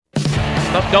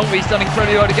McNulty's done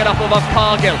incredibly well to get up above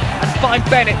Cargill and find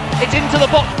Bennett. It's into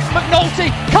the box. McNulty,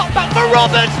 cut back for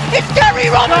Roberts. It's Gary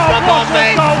Roberts from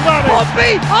Pompey.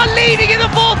 Pompey are leading in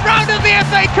the fourth round of the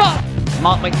FA Cup.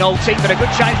 Mark McNulty, but a good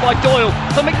chance by Doyle.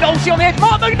 For McNulty on the edge.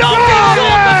 Mark McNulty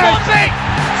scores for Pompey.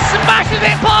 Smashes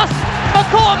it past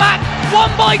McCormack.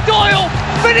 Won by Doyle.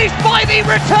 Finished by the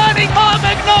returning Mark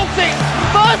McNulty.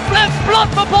 First left blood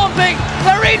for Pompey.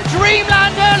 They're in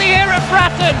dreamland early here at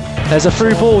Bratton. There's a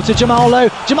through ball to Jamal Lowe.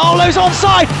 Jamal Lowe's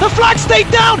onside. The flag's stayed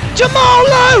down. Jamal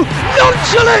Lowe,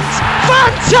 nonchalant,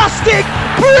 fantastic,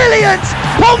 brilliant.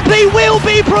 Pompey will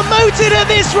be promoted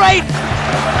at this rate.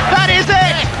 That is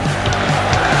it.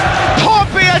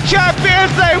 Pompey are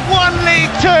champions. They won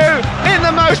League Two in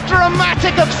the most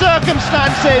dramatic of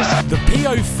circumstances. The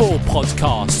PO4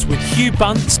 podcast with Hugh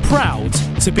Bunce, proud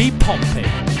to be Pompey.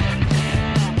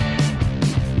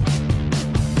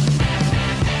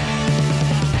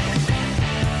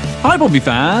 Hi Pompey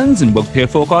fans, and welcome to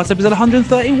PO4 Podcast episode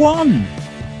 131.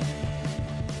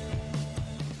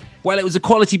 Well, it was a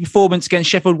quality performance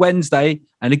against Sheffield Wednesday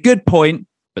and a good point,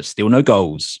 but still no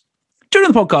goals.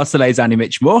 Joining the podcast today is Andy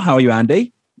Mitchmore. How are you,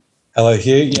 Andy? Hello,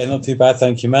 Hugh. Yeah, not too bad,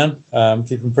 thank you, man.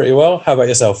 Keeping pretty well. How about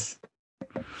yourself?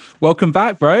 Welcome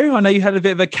back, bro. I know you had a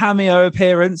bit of a cameo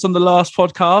appearance on the last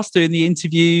podcast doing the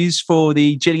interviews for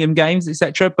the Gillingham games,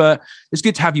 etc. But it's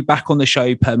good to have you back on the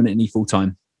show permanently,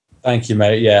 full-time. Thank you,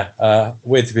 mate. Yeah,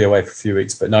 weird to be away for a few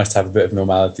weeks, but nice to have a bit of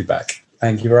normality back.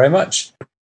 Thank you very much.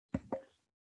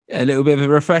 Yeah, a little bit of a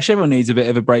refresh. Everyone needs a bit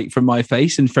of a break from my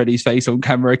face and Freddie's face on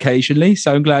camera occasionally.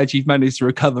 So I'm glad you've managed to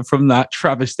recover from that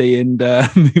travesty and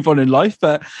move on in life.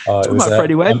 But talk about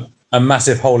Freddie Webb. A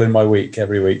massive hole in my week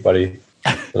every week, buddy.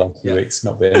 The last few weeks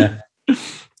not being here.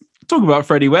 Talk about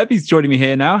Freddie Webb. He's joining me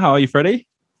here now. How are you, Freddie?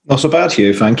 Not so bad,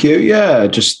 Hugh. Thank you. Yeah,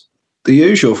 just the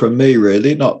usual from me,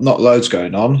 really. Not loads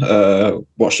going on.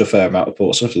 Watched a fair amount of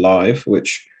Portsmouth live,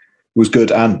 which was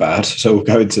good and bad. So we'll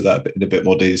go into that in a bit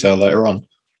more detail later on.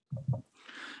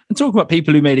 And talk about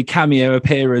people who made a cameo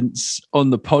appearance on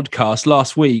the podcast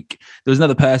last week. There was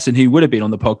another person who would have been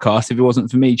on the podcast if it wasn't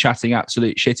for me chatting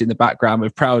absolute shit in the background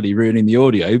with Proudly ruining the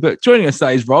audio. But joining us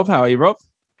today is Rob. How are you, Rob?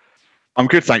 I'm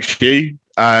good, thanks, Hugh.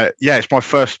 It's my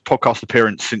first podcast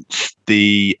appearance since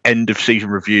the end of season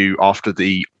review after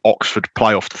the Oxford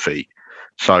playoff defeat.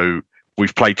 So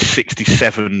we've played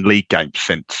 67 league games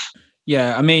since.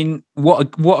 Yeah, I mean, what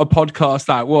a podcast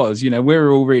that was. You know, we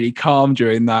were all really calm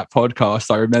during that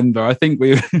podcast. I remember. I think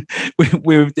we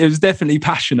it was definitely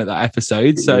passionate, that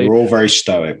episode. So we were all very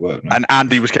stoic, weren't we? And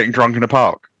Andy was getting drunk in the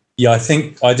park. Yeah, I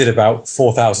think I did about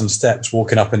 4,000 steps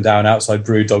walking up and down outside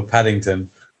Brewdog Paddington,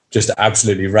 just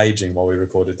absolutely raging while we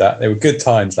recorded that. They were good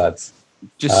times, lads.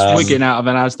 Just swigging out of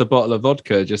an Asda bottle of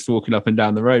vodka, just walking up and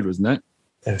down the road, wasn't it?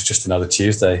 It was just another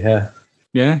Tuesday, yeah.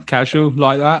 Yeah, casual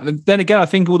like that. And then again, I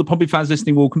think all the Pompey fans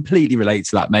listening will completely relate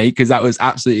to that, mate, because that was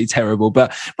absolutely terrible.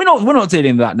 But we're not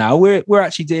dealing with that now. We're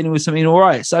actually dealing with something all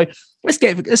right. So let's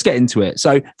get into it.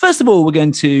 So first of all, we're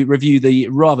going to review the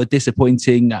rather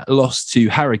disappointing loss to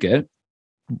Harrogate.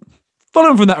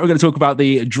 Following from that, we're going to talk about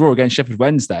the draw against Sheffield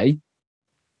Wednesday.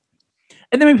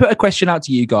 And then we put a question out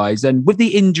to you guys. And with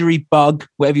the injury bug,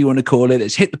 whatever you want to call it,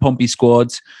 that's hit the Pompey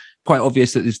squad, quite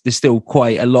obvious that there's still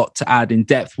quite a lot to add in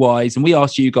depth-wise. And we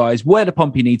asked you guys, where do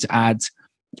Pompey need to add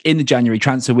in the January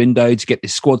transfer window to get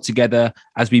this squad together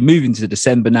as we move into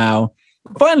December now?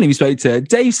 Finally, we spoke to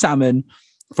Dave Salmon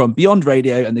from Beyond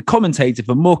Radio and the commentator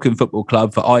for Morecambe Football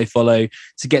Club for iFollow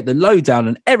to get the lowdown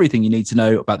on everything you need to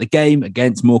know about the game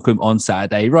against Morecambe on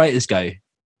Saturday. Right, let's go.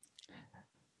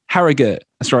 Harrogate.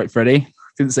 That's right, Freddie.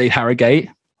 Didn't say Harrogate.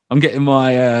 I'm getting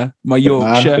my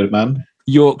Yorkshire. Good man.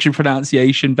 Yorkshire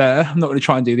pronunciation better. I'm not going to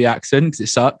try and do the accent because it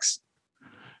sucks.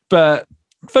 But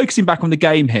focusing back on the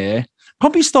game here,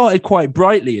 Pompey started quite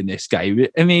brightly in this game.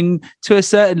 I mean, to a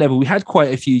certain level, we had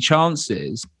quite a few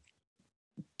chances.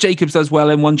 Jacobs does well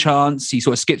in one chance. He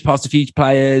sort of skips past a few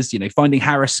players, finding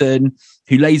Harrison,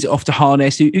 who lays it off to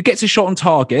Harness, who gets a shot on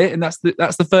target. And that's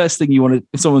the first thing you want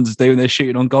someone to do when they're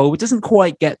shooting on goal. It doesn't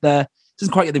quite get the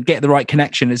right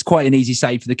connection. It's quite an easy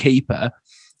save for the keeper.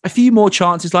 A few more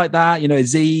chances like that,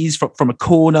 Aziz from a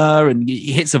corner, and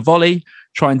he hits a volley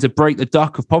trying to break the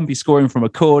duck of Pompey scoring from a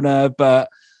corner. But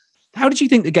how did you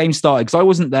think the game started? Because I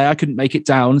wasn't there. I couldn't make it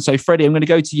down. So, Freddie, I'm going to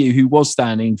go to you, who was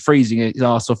standing, freezing his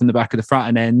arse off in the back of the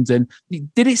Fratton end. And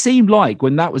did it seem like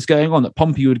when that was going on that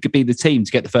Pompey would be the team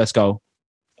to get the first goal?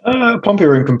 Pompey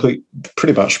were in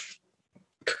pretty much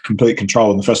complete control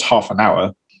in the first half an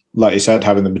hour. Like you said,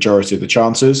 having the majority of the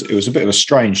chances. It was a bit of a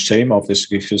strange team,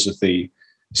 obviously, because of the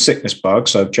sickness bug.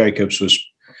 So Jacobs was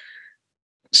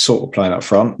sort of playing up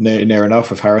front, near enough,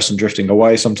 with Harrison drifting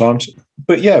away sometimes.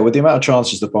 But yeah, with the amount of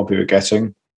chances that Pompey were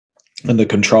getting and the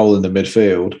control in the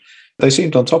midfield, they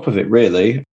seemed on top of it,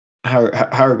 really.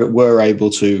 Harrogate were able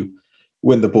to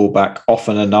win the ball back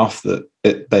often enough that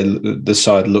the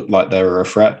side looked like they were a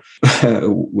threat,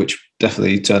 which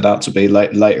definitely turned out to be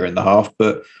later in the half.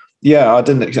 But yeah, I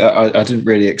didn't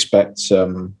really expect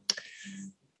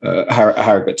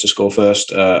Harrogate to score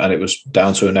first, and it was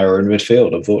down to an error in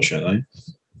midfield, unfortunately.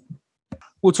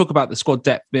 We'll talk about the squad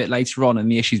depth a bit later on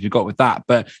and the issues we've got with that.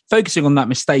 But focusing on that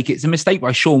mistake, it's a mistake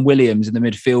by Sean Williams in the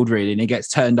midfield, really, and he gets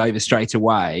turned over straight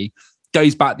away.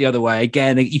 Goes back the other way.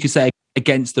 Again, you could say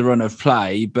against the run of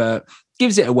play, but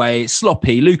gives it away. It's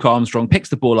sloppy. Luke Armstrong picks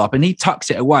the ball up and he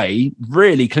tucks it away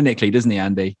really clinically, doesn't he,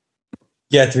 Andy?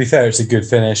 Yeah, to be fair, it's a good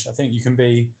finish. I think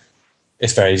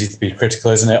it's very easy to be critical,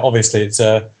 isn't it? Obviously, it's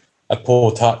a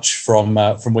poor touch from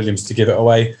Williams to give it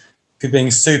away. If you're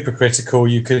being super critical,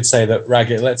 you could say that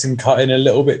Raggett lets him cut in a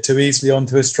little bit too easily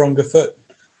onto a stronger foot.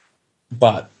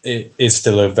 But it is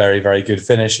still a very, very good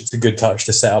finish. It's a good touch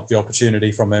to set up the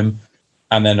opportunity from him.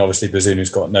 And then obviously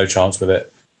Bazunu's got no chance with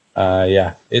it.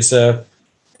 It's a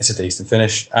decent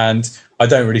finish. And I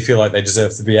don't really feel like they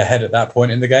deserve to be ahead at that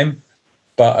point in the game.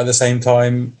 But at the same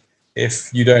time,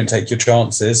 if you don't take your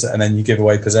chances and then you give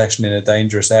away possession in a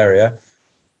dangerous area,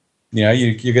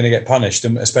 you're going to get punished.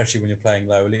 And especially when you're playing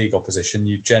lower league opposition,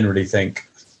 you generally think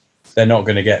they're not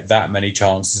going to get that many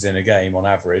chances in a game on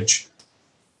average.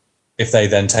 If they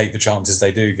then take the chances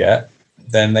they do get,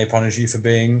 then they punish you for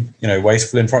being,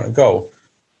 wasteful in front of goal.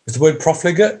 Is the word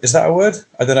profligate? Is that a word?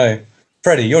 I don't know.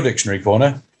 Freddie, your dictionary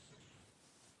corner.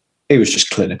 He was just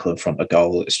clinical in front of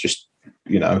goal. It's just,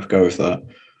 go with that.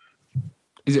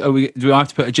 Do we have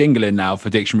to put a jingle in now for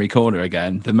Dictionary Corner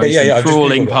again? The most Yeah,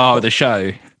 enthralling part of the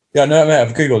show. Yeah, no,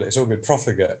 I've Googled it. It's all good.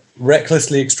 Profligate.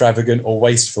 Recklessly extravagant or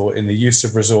wasteful in the use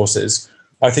of resources.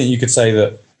 I think you could say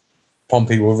that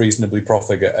Pompey were reasonably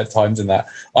profligate at times in that.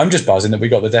 I'm just buzzing that we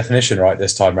got the definition right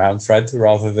this time round, Fred,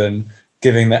 rather than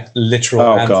giving that literal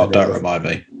antonym. God, don't remind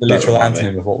me. The literal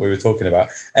antonym of what we were talking about.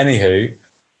 Anywho,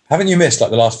 haven't you missed the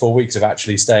last 4 weeks of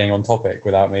actually staying on topic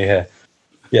without me here?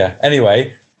 Yeah,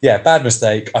 anyway, bad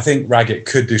mistake. I think Raggett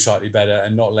could do slightly better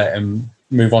and not let him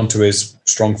move on to his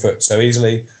strong foot so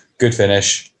easily. Good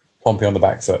finish. Pompey on the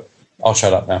back foot. I'll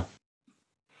shut up now.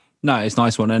 No, it's a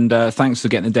nice one. And thanks for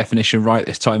getting the definition right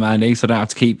this time, Andy, so I don't have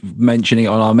to keep mentioning it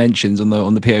on our mentions on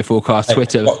the PO Forecast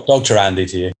Twitter. Dr. Andy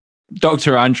to you.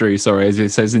 Dr. Andrew, sorry, as it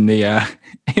says in the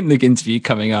interview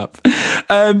coming up.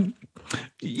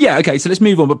 Okay, so let's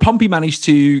move on. But Pompey managed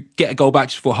to get a goal back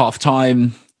just before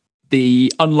half-time.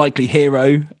 The unlikely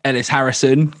hero, Ellis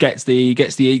Harrison, gets the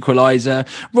equaliser.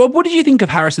 Rob, what did you think of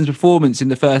Harrison's performance in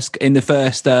the first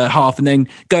half, and then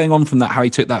going on from that, how he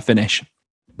took that finish?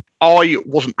 I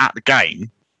wasn't at the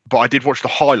game, but I did watch the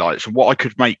highlights, and what I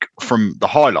could make from the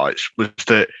highlights was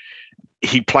that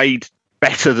he played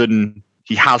better than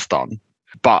he has done,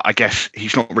 but I guess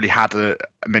he's not really had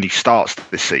many starts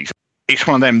this season. It's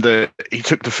one of them that he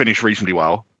took the finish reasonably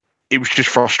well. It was just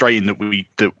frustrating that we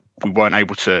weren't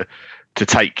able to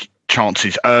take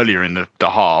chances earlier in the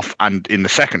half and in the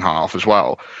second half as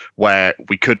well, where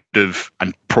we could have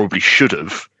and probably should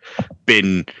have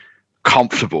been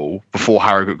comfortable before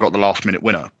Harrogate got the last minute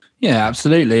winner. Yeah,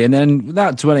 absolutely. And then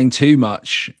without dwelling too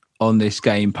much on this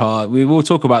game part, we will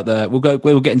talk about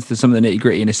we'll get into some of the nitty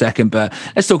gritty in a second, but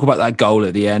let's talk about that goal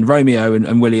at the end. Romeo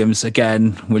and Williams,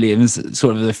 again, Williams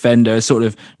sort of the defender, sort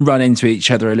of run into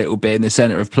each other a little bit in the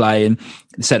centre of play and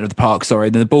the centre of the park,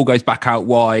 then the ball goes back out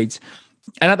wide.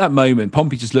 And at that moment,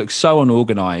 Pompey just looks so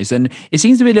unorganised. And it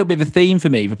seems to be a little bit of a theme for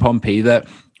me for Pompey that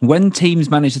when teams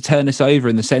manage to turn us over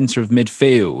in the centre of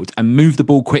midfield and move the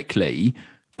ball quickly,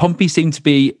 Pompey seem to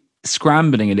be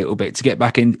scrambling a little bit to get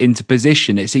back into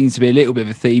position. It seems to be a little bit of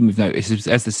a theme we've noticed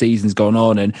as the season's gone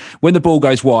on. And when the ball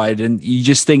goes wide and you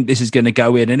just think this is going to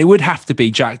go in, and it would have to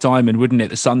be Jack Diamond, wouldn't it?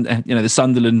 The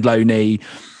Sunderland low knee.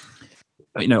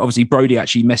 Obviously Brody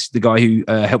actually messaged the guy who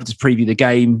helped us preview the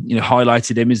game,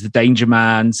 highlighted him as the danger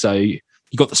man. So he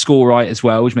got the score right as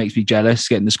well, which makes me jealous,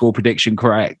 getting the score prediction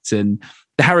correct. And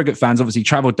the Harrogate fans obviously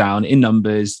travelled down in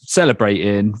numbers,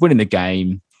 celebrating, winning the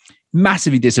game.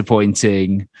 Massively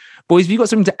disappointing. Boys, have you got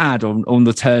something to add on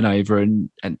the turnover and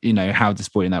how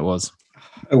disappointing that was?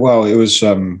 Well, it was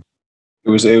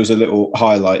a little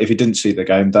highlight. If you didn't see the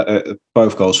game, that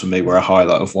both goals for me were a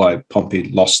highlight of why Pompey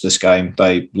lost this game.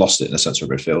 They lost it in the centre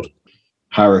of midfield.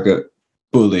 Harrogate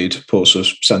bullied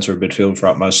Portsmouth's centre of midfield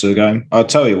throughout most of the game. I'll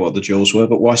tell you what the duels were,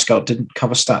 but Wyscout didn't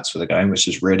cover stats for the game, which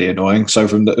is really annoying. So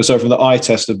from the eye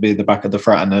test of being the back of the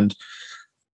Fratton end,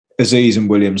 Aziz and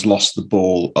Williams lost the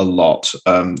ball a lot.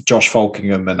 Josh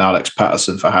Falkingham and Alex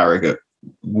Patterson for Harrogate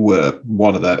were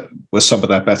some of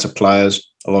their better players,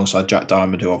 alongside Jack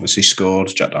Diamond, who obviously scored.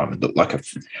 Jack Diamond looked like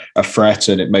a threat,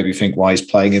 and it made me think why he's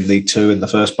playing in League Two in the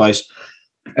first place.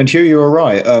 And Hugh, you were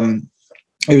right.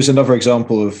 It was another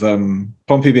example of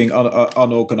Pompey being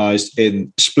unorganised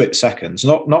in split seconds.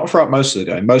 Not throughout most of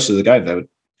the game. Most of the game they were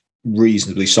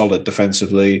reasonably solid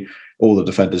defensively. All the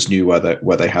defenders knew where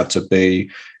they had to be.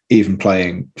 Even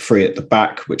playing free at the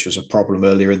back, which was a problem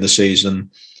earlier in the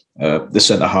season. The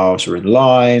centre halves were in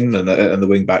line, and the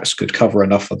wing backs could cover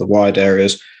enough of the wide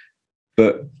areas.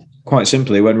 But quite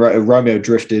simply, when Romeo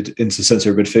drifted into the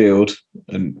centre of midfield,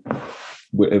 and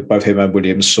both him and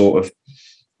Williams sort of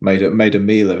made a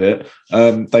meal of it,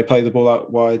 they played the ball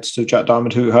out wide to Jack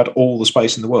Diamond, who had all the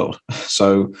space in the world.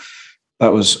 So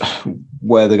that was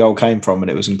where the goal came from,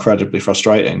 and it was incredibly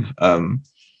frustrating.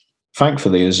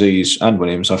 Thankfully, Aziz and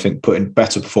Williams, I think, put in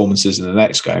better performances in the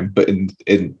next game, but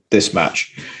in this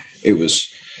match,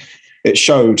 it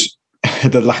showed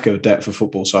the lack of depth a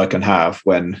football side can have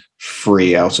when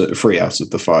three out of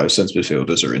the 5 centre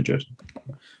midfielders are injured.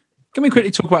 Can we quickly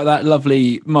talk about that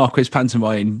lovely Marquis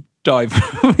pantomime dive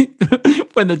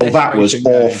when that was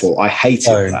awful. I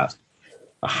hated that.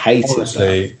 I hated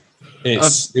honestly, it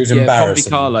was embarrassing. Pompey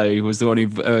Carlo was the one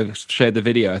who shared the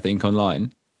video, I think,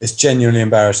 online. It's genuinely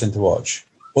embarrassing to watch.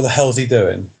 What the hell's he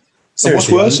doing?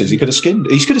 Seriously, what's worse is he could have skinned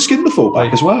the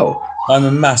fullback as well. I'm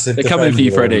a massive They're coming for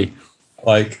you, Freddie.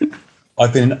 Like,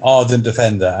 I've been an ardent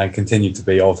defender and continue to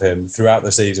be of him throughout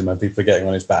the season when people are getting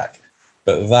on his back.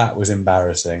 But that was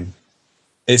embarrassing.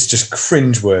 It's just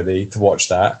cringeworthy to watch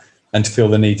that and to feel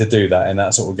the need to do that in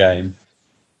that sort of game.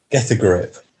 Get a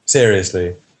grip.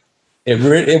 Seriously.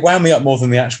 It wound me up more than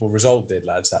the actual result did,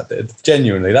 lads, that did.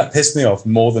 Genuinely, that pissed me off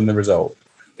more than the result.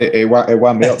 It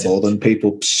wound me up more than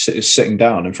people sitting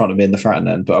down in front of me in the front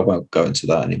end, but I won't go into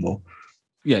that anymore.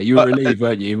 Yeah, you were relieved,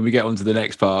 weren't you, when we get on to the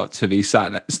next part, to be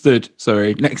stood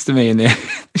next to me in the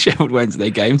Sheffield Wednesday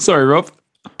game. Sorry, Rob.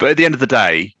 But at the end of the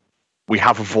day, we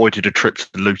have avoided a trip to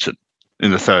Luton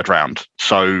in the third round.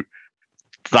 So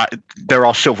that there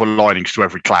are silver linings to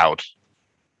every cloud.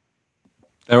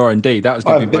 There are indeed. That was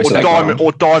going to be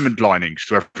or diamond linings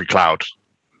to every cloud.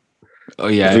 Oh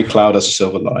yeah, every cloud has a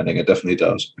silver lining. It definitely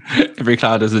does. Every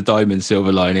cloud has a diamond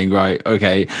silver lining, right?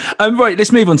 Okay, right.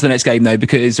 Let's move on to the next game though,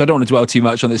 because I don't want to dwell too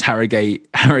much on this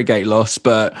Harrogate loss.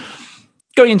 But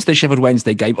going into the Sheffield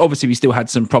Wednesday game, obviously we still had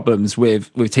some problems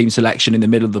with team selection in the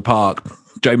middle of the park.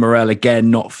 Joe Morrell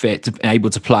again not fit to able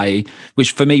to play,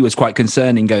 which for me was quite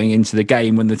concerning going into the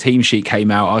game. When the team sheet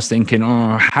came out, I was thinking,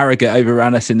 Harrogate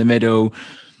overran us in the middle.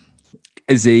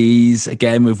 Aziz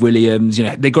again with Williams,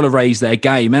 they've got to raise their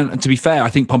game. And to be fair, I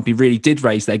think Pompey really did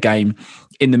raise their game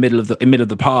in the middle of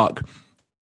the park.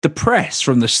 The press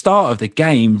from the start of the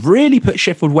game really put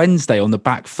Sheffield Wednesday on the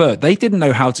back foot. They didn't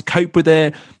know how to cope with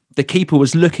it. The keeper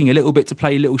was looking a little bit to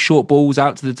play little short balls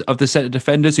out to the centre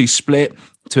defenders who split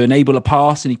to enable a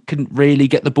pass, and he couldn't really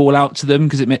get the ball out to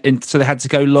them so they had to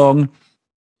go long.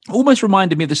 Almost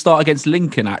reminded me of the start against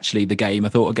Lincoln, actually, the game, I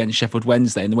thought, against Sheffield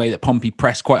Wednesday, in the way that Pompey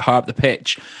pressed quite high up the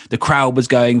pitch. The crowd was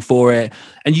going for it.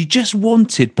 And you just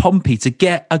wanted Pompey to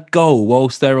get a goal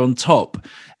whilst they're on top.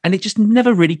 And it just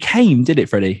never really came, did it,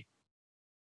 Freddie?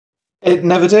 It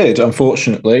never did,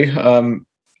 unfortunately.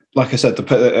 Like I said,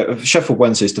 the Sheffield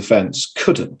Wednesday's defence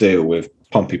couldn't deal with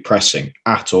Pompey pressing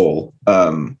at all.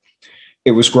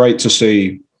 It was great to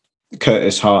see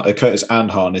Curtis and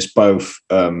Harness both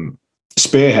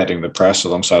spearheading the press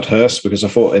alongside Hurst, because I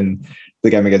thought in the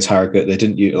game against Harrogate they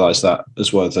didn't utilise that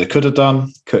as well as they could have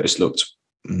done. Curtis looked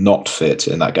not fit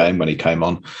in that game when he came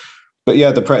on. But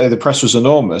yeah, the press was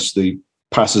enormous. The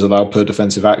passes allowed per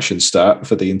defensive action stat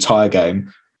for the entire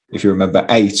game, if you remember,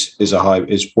 8 is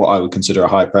what I would consider a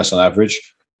high press on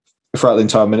average. Throughout the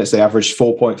entire minutes, they averaged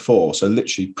 4.4, so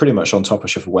literally pretty much on top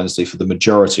of Sheffield Wednesday for the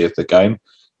majority of the game.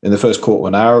 In the first quarter of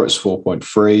an hour, it was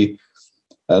 4.3.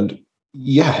 And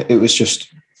yeah, it was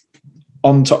just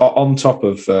on top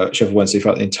of Sheffield Wednesday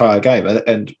throughout the entire game,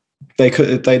 and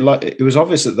it was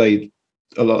obvious that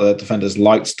a lot of their defenders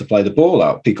liked to play the ball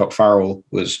out. Peacock Farrell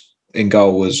was in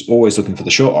goal, was always looking for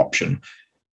the short option,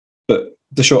 but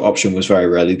the short option was very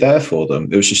rarely there for them.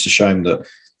 It was just a shame that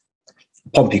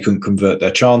Pompey couldn't convert their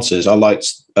chances. I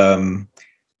liked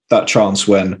that chance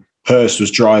when Hurst was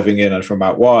driving in and from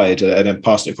out wide and then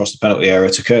passed it across the penalty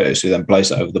area to Curtis, who then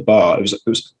placed it over the bar.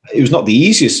 It was not the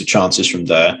easiest of chances from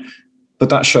there, but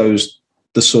that shows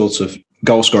the sort of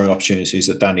goal scoring opportunities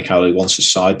that Danny Cowley wants his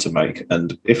side to make.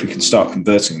 And if we can start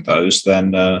converting those,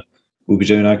 then we'll be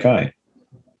doing okay.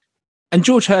 And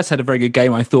George Hurst had a very good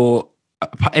game, I thought.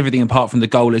 Everything apart from the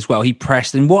goal as well. He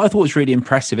pressed. And what I thought was really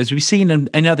impressive, as we've seen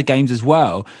in other games as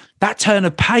well, that turn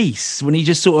of pace when he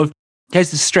just sort of He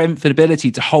has the strength and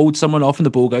ability to hold someone off and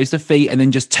the ball goes to feet and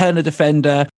then just turn a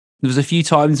defender. There was a few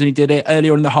times when he did it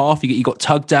earlier in the half. He got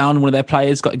tugged down. One of their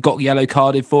players got yellow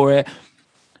carded for it.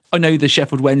 I know the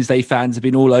Sheffield Wednesday fans have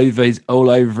been all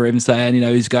over him saying,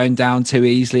 he's going down too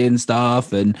easily and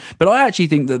stuff. But I actually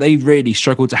think that they really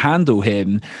struggled to handle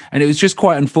him. And it was just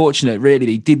quite unfortunate, really,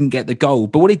 that he didn't get the goal.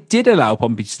 But what it did allow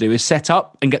Pompey to do is set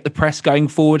up and get the press going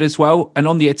forward as well. And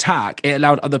on the attack, it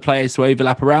allowed other players to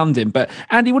overlap around him. But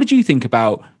Andy, what did you think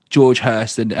about George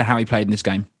Hurst and how he played in this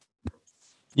game?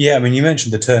 Yeah, I mean, you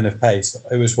mentioned the turn of pace.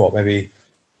 It was maybe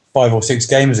 5 or 6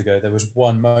 games ago, there was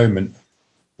one moment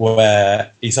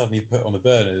where he suddenly put on the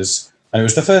burners, and it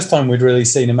was the first time we'd really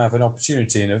seen him have an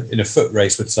opportunity in a foot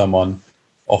race with someone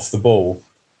off the ball.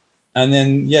 And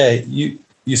then, you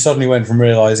suddenly went from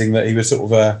realising that he was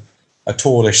sort of a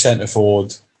tallish centre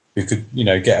forward who could,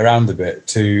 get around a bit,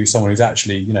 to someone who's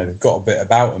actually, got a bit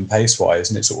about him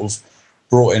pace-wise, and it sort of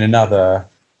brought in another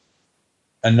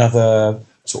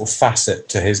sort of facet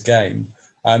to his game.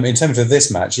 In terms of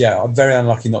this match, I'm very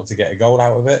unlucky not to get a goal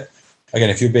out of it. Again,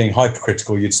 if you're being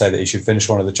hypercritical, you'd say that he should finish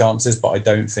one of the chances, but I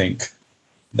don't think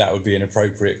that would be an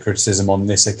appropriate criticism on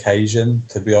this occasion,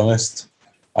 to be honest.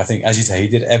 I think, as you say, he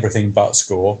did everything but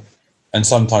score. And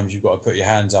sometimes you've got to put your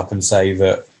hands up and say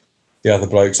that the other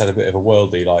blokes had a bit of a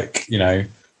worldie, like,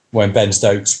 when Ben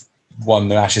Stokes won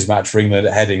the Ashes match for England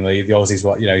at Headingley, the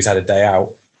Aussies, he's had a day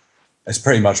out. It's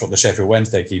pretty much what the Sheffield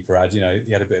Wednesday keeper had. He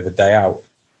had a bit of a day out.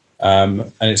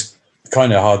 And it's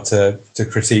kind of hard to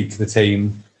critique the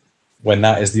team when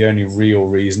that is the only real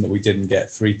reason that we didn't get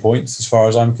 3 points, as far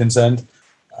as I'm concerned.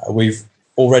 We've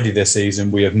already this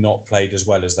season, we have not played as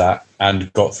well as that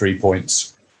and got 3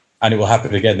 points. And it will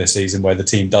happen again this season where the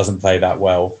team doesn't play that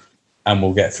well and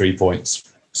we'll get 3 points.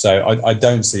 So I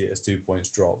don't see it as 2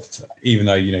 points dropped, even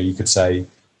though, you could say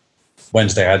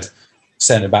Wednesday had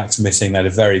centre-backs missing, they had a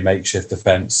very makeshift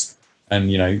defence.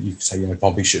 And, you could say,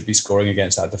 Pompey should be scoring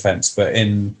against that defence. But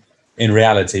in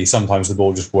reality, sometimes the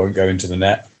ball just won't go into the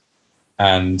net.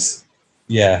 And,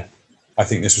 I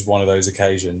think this was one of those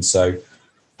occasions. So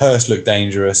Hurst looked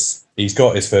dangerous. He's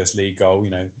got his first league goal,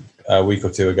 a week or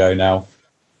two ago now.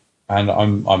 And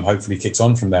I'm hopefully kicks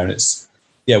on from there. And it's,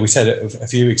 we said it a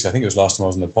few weeks, I think it was last time I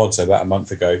was on the pod, so about a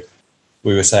month ago,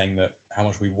 we were saying that how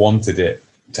much we wanted it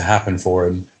to happen for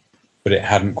him, but it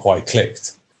hadn't quite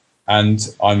clicked. And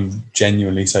I'm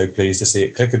genuinely so pleased to see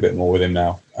it click a bit more with him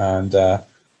now. And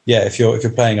if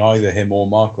you're playing either him or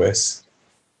Marquis,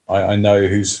 I know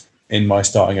who's in my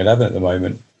starting 11 at the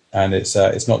moment, and it's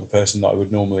not the person that I would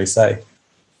normally say.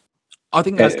 I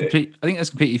think that's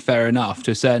completely fair enough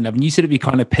to a certain level. You said it'd be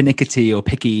kind of pernickety or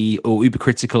picky or uber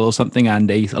critical or something,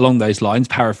 Andy, along those lines,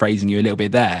 paraphrasing you a little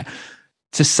bit there,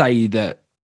 to say that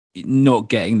not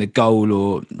getting the goal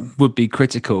or would be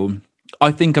critical.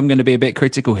 I think I'm going to be a bit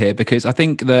critical here, because I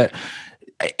think that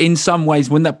in some ways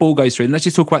when that ball goes through, and let's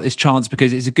just talk about this chance,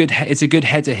 because it's a good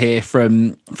header here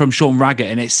from Sean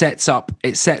Raggett, and it sets up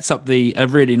a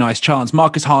really nice chance.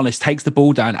 Marcus Harness takes the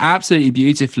ball down absolutely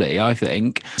beautifully, I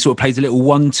think. Sort of plays a little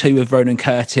 1-2 of Ronan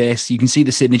Curtis. You can see the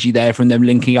synergy there from them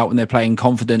linking up when they're playing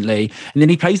confidently. And then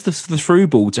he plays the through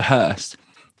ball to Hurst.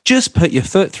 Just put your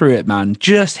foot through it, man.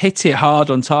 Just hit it hard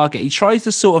on target. He tries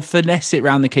to sort of finesse it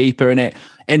around the keeper, and it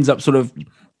ends up sort of,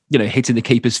 hitting the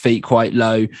keeper's feet quite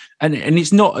low. And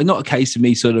it's not a case of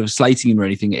me sort of slating him or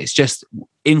anything. It's just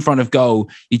in front of goal,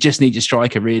 you just need your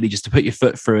striker really just to put your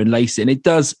foot through and lace it.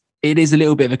 And it is a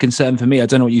little bit of a concern for me. I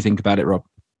don't know what you think about it, Rob.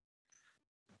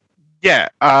 Yeah,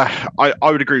 I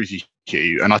would agree with you,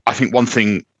 Hugh. And I think one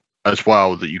thing as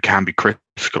well that you can be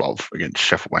critical of against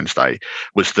Sheffield Wednesday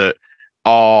was that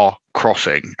our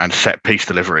crossing and set piece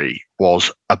delivery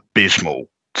was abysmal.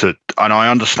 And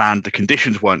I understand the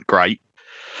conditions weren't great,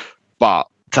 but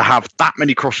to have that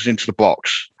many crosses into the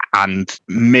box and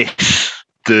miss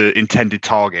the intended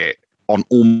target on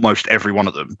almost every one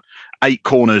of them, 8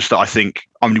 corners that I think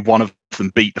only one of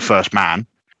them beat the first man,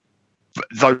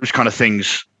 those kind of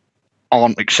things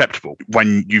aren't acceptable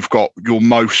when you've got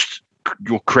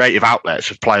your creative outlets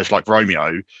of players like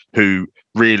Romeo, who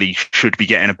really should be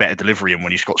getting a better delivery in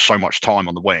when he's got so much time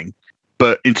on the wing.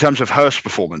 But in terms of Hurst's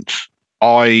performance,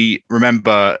 I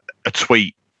remember a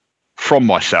tweet from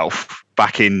myself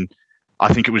back in,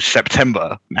 I think it was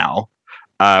September now,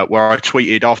 where I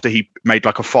tweeted after he made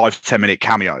like a 5 to 10 minute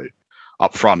cameo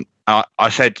up front. I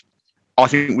said, I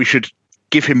think we should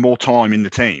give him more time in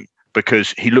the team,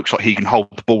 because he looks like he can hold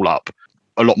the ball up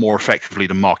a lot more effectively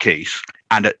than Marquis.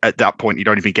 And at that point, he'd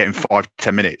only been getting 5 to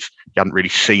 10 minutes. You hadn't really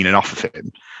seen enough of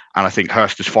him. And I think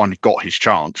Hurst has finally got his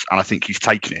chance, and I think he's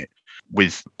taken it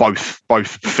with both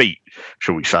feet,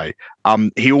 shall we say.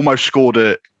 He almost scored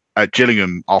a at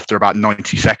Gillingham after about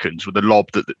 90 seconds with a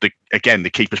lob that, the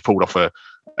keeper's pulled off an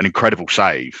incredible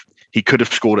save. He could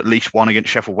have scored at least one against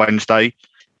Sheffield Wednesday.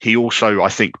 He also, I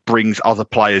think, brings other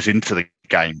players into the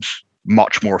games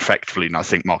much more effectively than I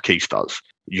think Marquise does.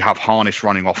 You have Harness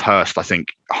running off Hurst. I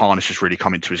think Harness has really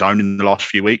come into his own in the last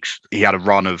few weeks. He had a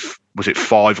run of, was it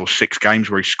 5 or 6 games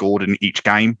where he scored in each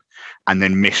game and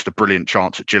then missed a brilliant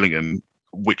chance at Gillingham,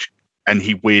 and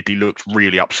he weirdly looked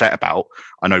really upset about.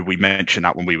 I know we mentioned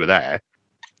that when we were there.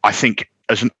 I think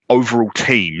as an overall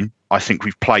team, I think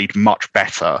we've played much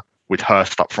better with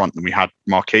Hurst up front than we had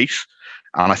Marquise.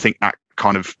 And I think that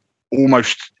kind of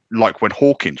almost like when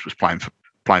Hawkins was playing for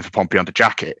Pompey under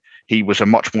Jacket, we were a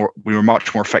much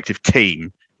more effective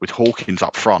team with Hawkins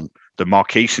up front than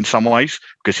Marquise in some ways,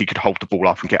 because he could hold the ball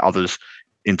up and get others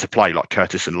into play like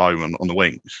Curtis and Lowe on the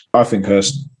wings. I think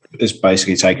Hurst is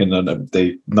basically taking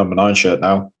the number 9 shirt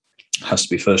now. Has to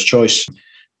be first choice.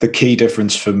 The key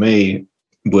difference for me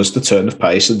was the turn of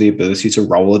pace and the ability to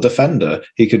roll a defender.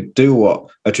 He could do what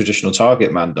a traditional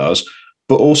target man does,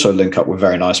 but also link up with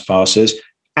very nice passes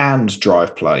and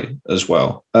drive play as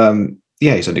well.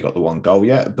 He's only got the 1 goal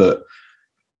yet, but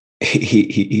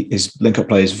his link-up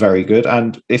play is very good.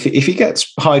 And if he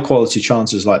gets high-quality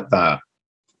chances like that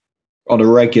on a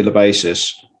regular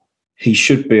basis, he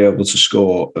should be able to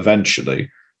score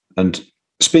eventually. And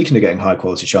speaking of getting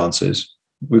high-quality chances,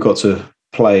 we've got to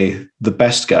play the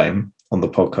best game on the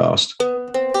podcast.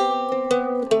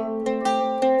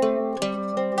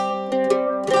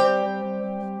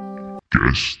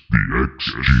 Guess the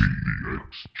XG.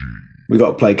 We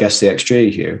got to play Guess the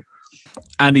XG, Hugh.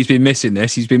 Andy's been missing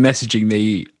this. He's been messaging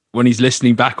me when he's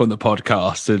listening back on the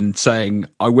podcast and saying,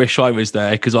 I wish I was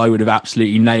there because I would have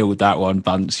absolutely nailed that one,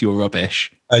 Bunce. You're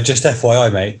rubbish. Just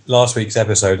FYI, mate, last week's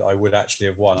episode, I would actually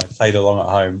have won. I played along at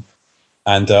home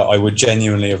and I would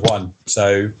genuinely have won.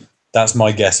 So that's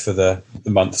my guess for the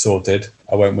month sorted.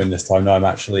 I won't win this time. No, I'm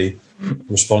actually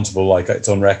responsible, like it's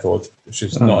on record, which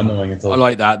is not annoying at all. I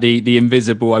like that. The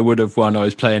invisible I would have won. I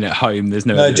was playing at home. There's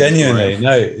genuinely.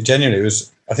 It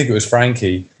was, I think it was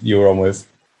Frankie you were on with,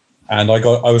 and I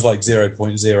was like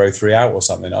 0.03 out or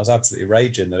something. I was absolutely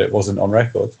raging that it wasn't on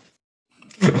record.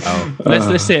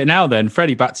 Let's see it now then.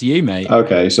 Freddie, back to you, mate.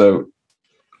 Okay, so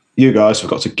you guys have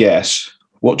got to guess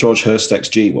what George Hurst's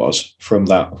XG was from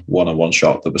that one-on-one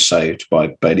shot that was saved by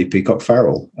Bailey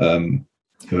Peacock-Farrell.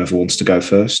 Whoever wants to go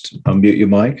first, unmute your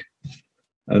mic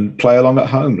and play along at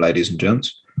home, ladies and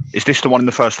gents. Is this the one in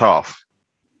the first half?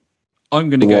 I'm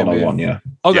going to go one-on-one, yeah.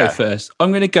 I'll go first.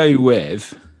 I'm going to go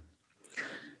with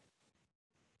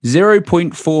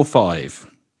 0.45.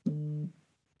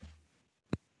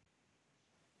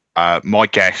 My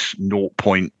guess,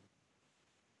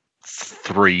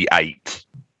 0.38.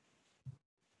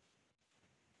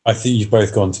 I think you've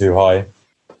both gone too high.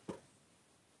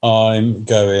 I'm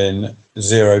going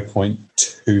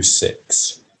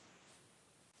 0.26.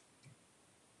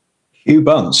 Hugh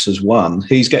Bunce has won.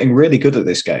 He's getting really good at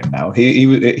this game now. He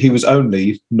was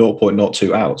only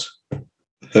 0.02 out.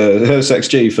 His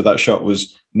XG for that shot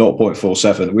was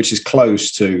 0.47, which is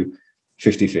close to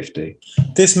 50-50.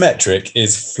 This metric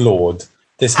is flawed.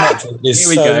 This metric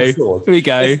is flawed. Here we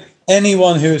go. If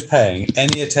anyone who is paying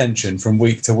any attention from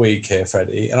week to week here,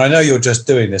 Freddie, and I know you're just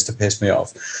doing this to piss me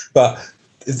off, but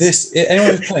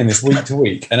anyone who's playing this week to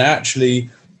week and actually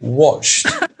watched,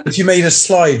 if you made a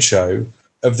slideshow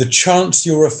of the chance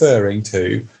you're referring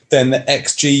to, then the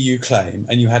XG you claim,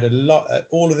 and you had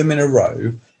all of them in a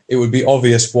row, it would be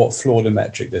obvious what flawed a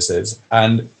metric this is.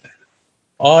 And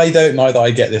I don't know that I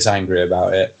get this angry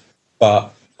about it,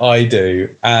 but I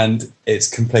do, and it's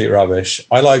complete rubbish.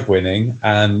 I like winning,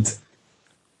 and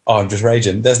I'm just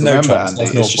raging. There's no chance.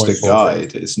 Andy, it's just a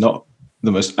guide. It's not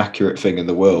the most accurate thing in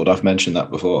the world. I've mentioned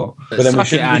that before. But then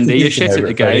Andy, you're shit at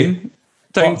the game.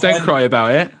 Don't cry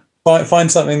about it. Find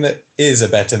something that is a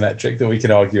better metric that we can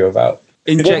argue about.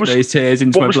 Inject those tears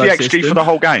into my blood system. What was the XG for the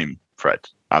whole game, Fred?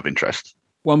 Out of interest.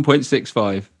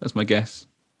 1.65. That's my guess.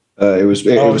 It was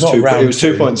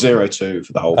 2.02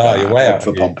 for the whole game. You're way out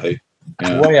for Pompey.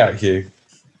 Yeah. Way out, Hugh.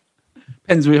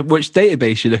 Depends which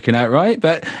database you're looking at, right?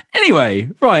 But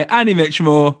anyway, right, Andy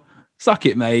Mitchmore, suck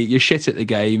it, mate. You're shit at the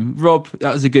game. Rob,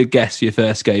 that was a good guess for your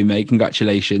first game, mate.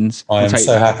 Congratulations. I am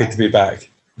so happy to be back.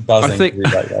 Buzzing to be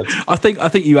back, lads. I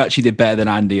think you actually did better than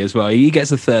Andy as well. He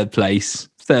gets a third place.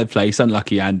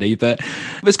 Unlucky Andy. But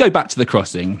let's go back to the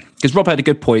crossing, because Rob had a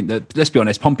good point that, let's be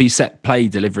honest, Pompey's set play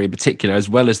delivery in particular, as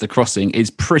well as the crossing, is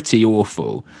pretty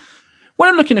awful. When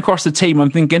I'm looking across the team,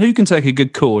 I'm thinking, who can take a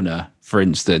good corner, for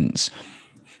instance?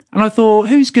 And I thought,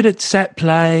 who's good at set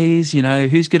plays?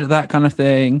 Who's good at that kind of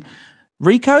thing?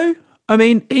 Rico? I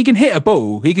mean, he can hit a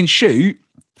ball. He can shoot.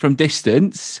 from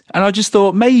distance. And I just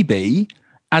thought maybe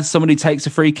as somebody takes a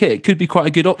free kick, could be quite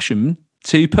a good option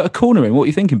to put a corner in. What are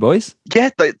you thinking, boys? Yeah,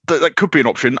 that could be an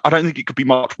option. I don't think it could be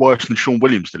much worse than Sean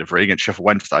Williams' delivery against Sheffield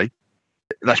Wednesday.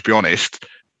 Let's be honest.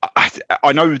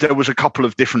 I know there was a couple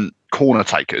of different corner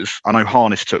takers. I know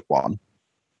Harness took one,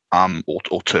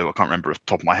 or two. I can't remember off the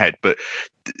top of my head. But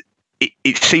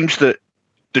it seems that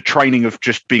the training of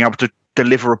just being able to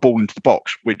deliver a ball into the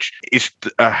box, which is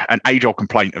an age-old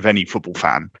complaint of any football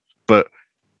fan. But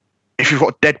if you've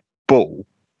got a dead ball,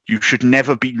 you should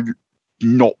never be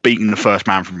not beating the first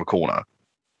man from a corner,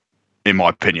 in my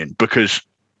opinion, because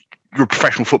you're a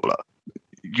professional footballer.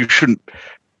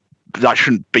 That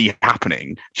shouldn't be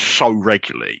happening so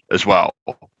regularly as well.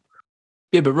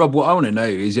 Yeah, but Rob, what I want to know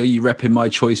is, are you repping my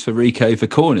choice for Rico for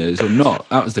corners or not?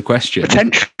 That was the question.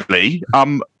 Potentially.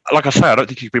 Like I say, I don't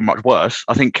think he could be much worse.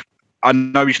 I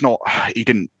know he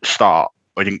didn't start,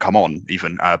 or he didn't come on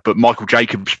even, but Michael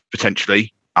Jacobs,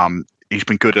 potentially. He's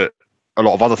been good at a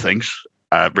lot of other things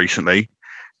recently.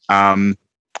 Other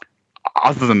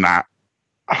than that,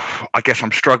 I guess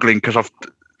I'm struggling because I've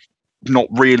not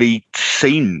really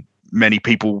seen many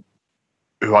people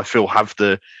who I feel have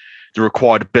the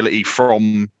required ability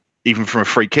from a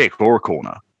free kick or a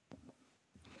corner.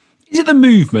 Is it the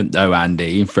movement though,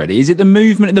 Andy and Freddie? Is it the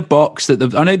movement in the box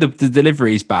that I know the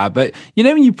delivery is bad, but you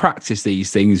know when you practice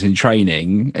these things in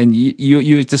training and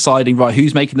you're deciding, right,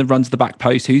 who's making the run to the back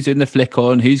post, who's doing the flick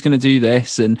on, who's going to do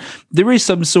this, and there is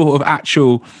some sort of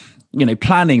actual,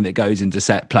 planning that goes into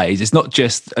set plays. It's not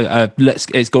just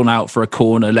it's gone out for a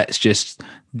corner, let's just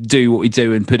do what we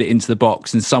do and put it into the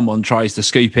box and someone tries to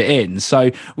scoop it in.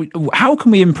 So how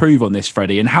can we improve on this,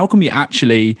 Freddie? And how can we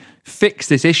actually fix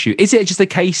this issue? Is it just a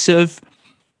case of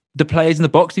the players in the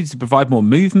box need to provide more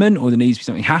movement, or there needs to be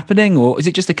something happening? Or is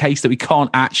it just a case that we can't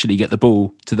actually get the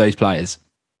ball to those players?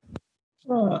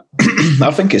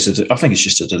 I think it's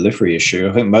just a delivery issue.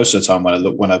 I think most of the time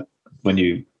when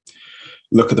you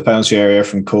look at the penalty area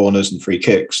from corners and free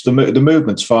kicks, the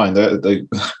movement's fine.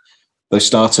 They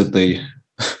started the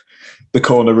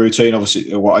corner routine,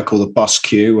 obviously what I call the bus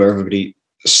queue, where everybody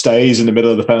stays in the middle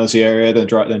of the penalty area,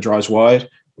 then drives wide,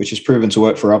 which has proven to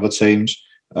work for other teams.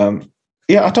 I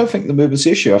don't think the movement's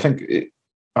the issue.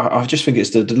 I just think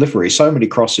it's the delivery. So many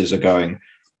crosses are going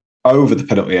over the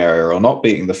penalty area, or not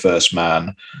beating the first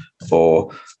man,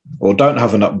 or don't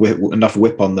have enough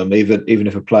whip on them. Even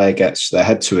if a player gets their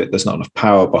head to it, there's not enough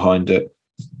power behind it.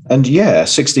 And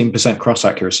 16% cross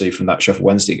accuracy from that Sheffield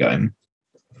Wednesday game.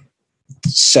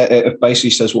 It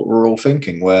basically says what we're all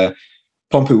thinking, where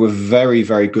Pompey were very,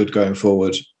 very good going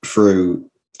forward through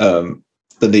the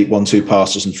neat 1-2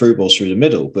 passes and through balls through the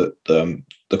middle, but the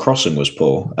crossing was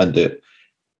poor, and it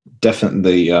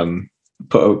definitely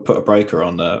put a breaker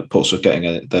on Portsmouth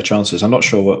getting their chances. I'm not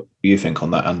sure what you think on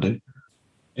that, Andy.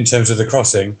 In terms of the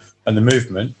crossing and the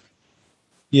movement,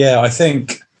 I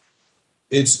think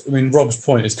Rob's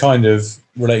point is kind of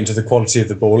relating to the quality of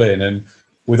the ball in, and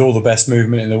with all the best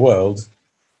movement in the world,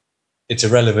 it's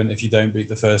irrelevant if you don't beat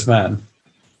the first man,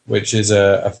 which is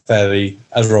a fairly,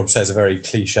 as Rob says, a very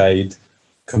cliched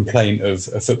complaint of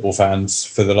football fans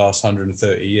for the last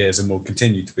 130 years, and will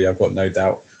continue to be, I've got no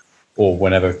doubt, or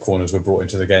whenever corners were brought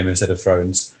into the game instead of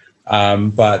throw-ins.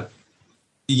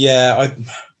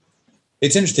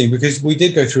 It's interesting because we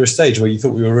did go through a stage where you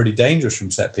thought we were really dangerous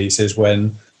from set pieces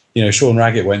when, Sean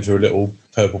Raggett went through a little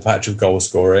purple patch of goal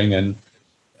scoring, and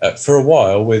for a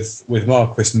while with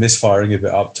Marquis misfiring a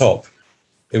bit up top,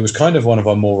 it was kind of one of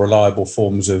our more reliable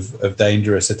forms of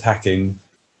dangerous attacking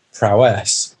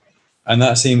prowess. And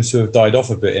that seems to have died off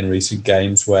a bit in recent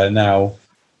games, where now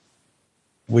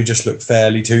we just look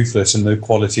fairly toothless and the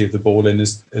quality of the ball in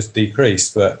has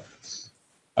decreased. But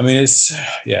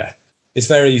it's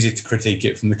very easy to critique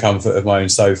it from the comfort of my own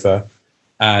sofa.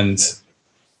 And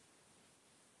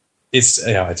it's,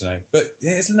 I don't know. But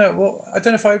I don't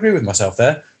know if I agree with myself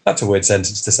there. That's a weird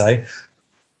sentence to say.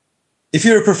 If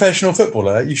you're a professional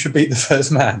footballer, you should beat the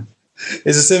first man.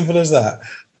 It's as simple as that.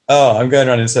 Oh, I'm going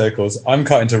around in circles. I'm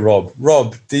cutting to Rob.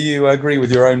 Rob, do you agree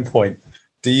with your own point?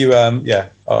 Do you, I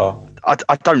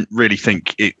don't really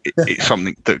think it's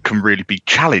something that can really be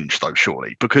challenged, though,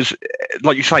 surely. Because,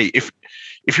 like you say, if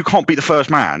you can't beat the first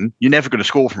man, you're never going to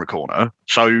score from a corner.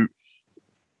 So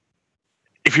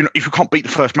if you can't beat the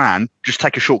first man, just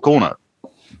take a short corner.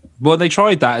 Well, they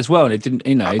tried that as well, and it didn't,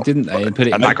 didn't they?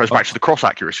 And that goes back to the cross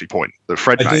accuracy point that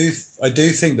Fred made. I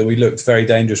do think that we looked very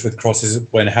dangerous with crosses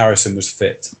when Harrison was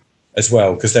fit as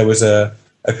well, because there was a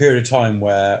period of time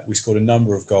where we scored a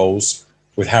number of goals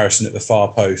with Harrison at the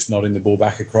far post, nodding the ball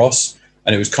back across,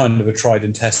 and it was kind of a tried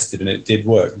and tested, and it did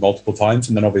work multiple times.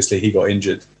 And then obviously he got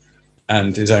injured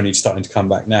and is only starting to come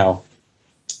back now.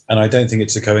 And I don't think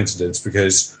it's a coincidence,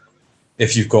 because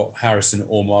if you've got Harrison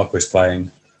or Marquis playing,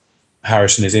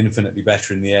 Harrison is infinitely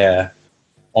better in the air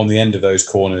on the end of those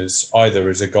corners, either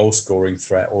as a goal-scoring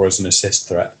threat or as an assist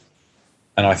threat.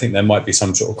 And I think there might be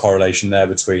some sort of correlation there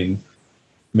between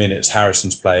minutes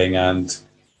Harrison's playing and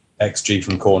XG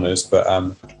from corners, but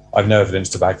I've no evidence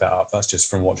to back that up. That's just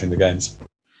from watching the games.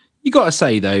 You got to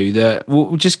say, though, that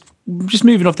we're just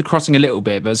moving off the crossing a little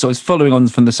bit, but sort of following on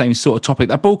from the same sort of topic,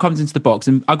 that ball comes into the box,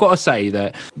 and I got to say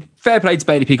that fair play to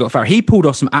Bailey Peacock-Farrell. He pulled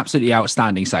off some absolutely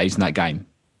outstanding saves in that game.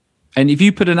 And if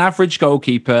you put an average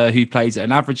goalkeeper who plays at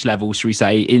an average level, should we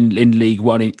say, in League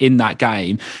One in that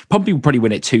game, Pompey will probably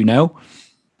win it 2-0.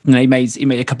 You know, he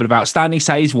made a couple of outstanding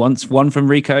saves. One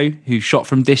from Rico, who shot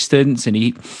from distance, and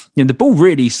the ball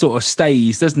really sort of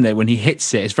stays, doesn't it, when he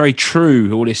hits it? It's very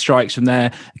true. All his strikes from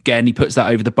there. Again, he puts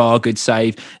that over the bar. Good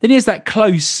save. Then he has that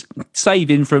close save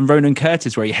in from Ronan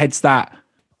Curtis, where he heads that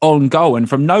on goal, and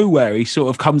from nowhere he sort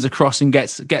of comes across and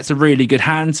gets a really good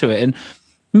hand to it. And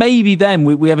maybe then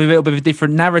we have a little bit of a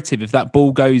different narrative if that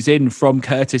ball goes in from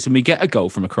Curtis and we get a goal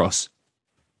from across.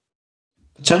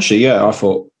 Potentially, yeah. I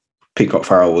thought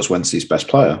Peacock-Farrell was Wednesday's best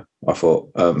player, I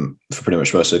thought, for pretty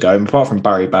much most of the game. Apart from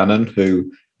Barry Bannon, who,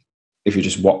 if you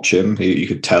just watch him, you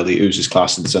could tell he oozes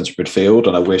class in the centre midfield.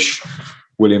 And I wish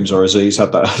Williams or Aziz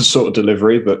had that sort of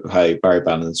delivery. But hey, Barry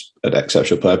Bannon's an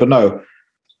exceptional player. But no,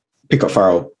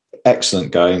 Peacock-Farrell,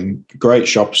 excellent game. Great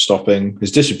shot stopping.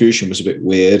 His distribution was a bit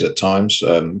weird at times.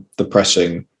 The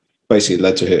pressing basically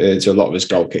led to a lot of his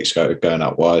goal kicks going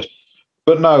out wide.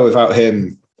 But no, without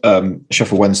him,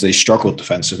 Sheffield Wednesday struggled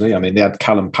defensively. I mean, they had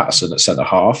Callum Patterson at centre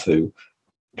half, who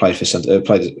played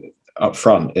up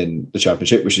front in the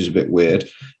Championship, which is a bit weird.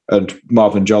 And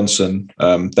Marvin Johnson,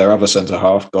 their other centre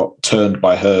half, got turned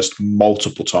by Hurst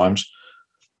multiple times.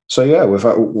 So yeah,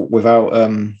 without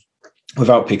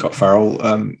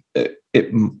Peacock-Farrell,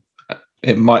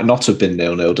 it might not have been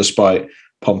 0-0, despite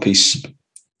Pompey's,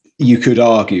 you could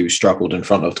argue, struggled in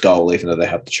front of the goal, even though they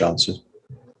had the chances.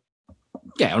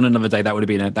 Yeah, on another day that would have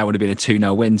been a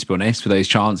 2-0 win, to be honest, for those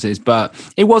chances. But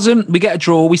it wasn't. We get a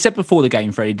draw. We said before the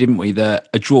game, Freddie, didn't we, that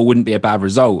a draw wouldn't be a bad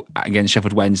result against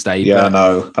Sheffield Wednesday. Yeah, I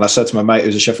know. And I said to my mate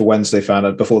who's a Sheffield Wednesday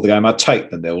fan before the game, I'd take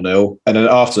the 0-0. And then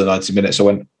after the 90 minutes, I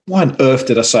went, why on earth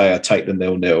did I say I'd take the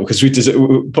 0-0? Because we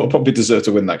probably deserve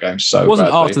to win that game so It wasn't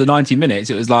badly. After the 90 minutes.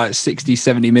 It was like 60,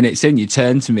 70 minutes in. You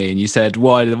turned to me and you said,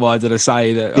 why did I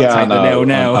say that I'd take the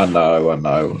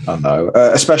 0-0? I know.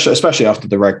 Especially after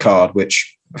the red card, which...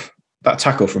 That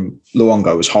tackle from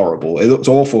Luongo was horrible. It looked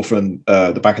awful from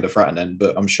the back of the Fratton end,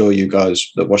 but I'm sure you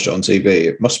guys that watched it on TV,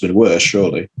 it must have been worse,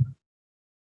 surely.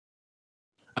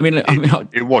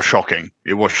 It was shocking.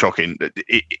 It was shocking.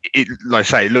 It like I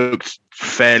say, it looked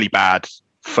fairly bad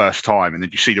first time, and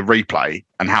then you see the replay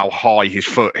and how high his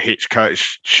foot hits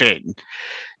Curtis' shin.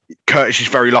 Curtis is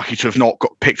very lucky to have not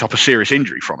picked up a serious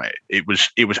injury from it. It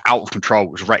was out of control.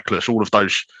 It was reckless. All of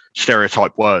those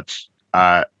stereotype words.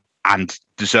 And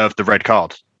deserved the red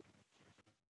card.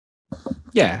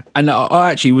 Yeah, and I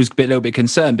actually was a little bit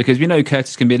concerned because we know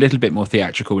Curtis can be a little bit more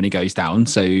theatrical when he goes down.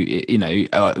 So,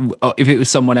 if it was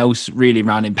someone else really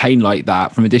around in pain like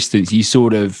that from a distance,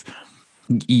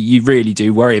 you really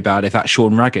do worry about if that's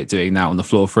Sean Raggett doing that on the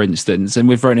floor, for instance. And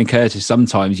with Ronan Curtis,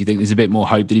 sometimes you think there's a bit more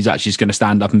hope that he's actually just going to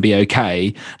stand up and be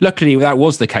okay. Luckily, that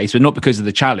was the case, but not because of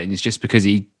the challenge, just because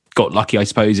he got lucky, I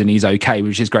suppose, and he's okay,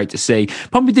 which is great to see.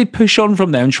 Pompey did push on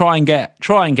from there and try and get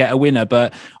a winner,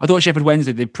 but I thought Sheffield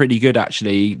Wednesday did pretty good,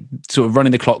 actually, sort of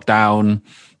running the clock down,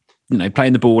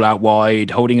 playing the ball out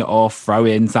wide, holding it off,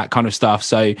 throw-ins, that kind of stuff.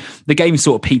 So the game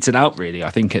sort of petered out, really, I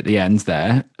think, at the end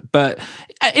there. But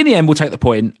in the end, we'll take the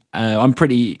point. I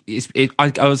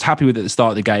was happy with it at the start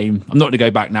of the game. I'm not going to go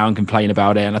back now and complain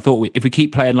about it. And I thought if we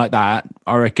keep playing like that,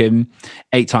 I reckon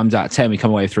 8 times out of 10, we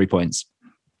come away with 3 points.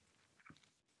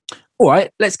 All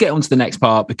right, let's get on to the next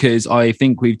part because I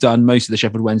think we've done most of the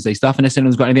Sheffield Wednesday stuff. Unless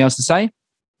anyone's got anything else to say?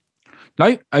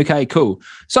 No? Okay, cool.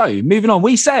 So moving on,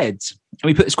 we said, and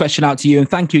we put this question out to you, and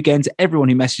thank you again to everyone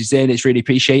who messages in. It's really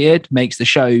appreciated. Makes the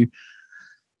show.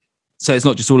 So it's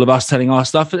not just all of us telling our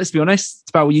stuff, but let's be honest, it's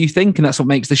about what you think, and that's what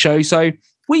makes the show. So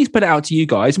we put it out to you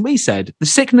guys, and we said, the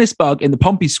sickness bug in the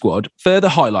Pompey squad further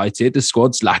highlighted the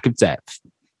squad's lack of depth.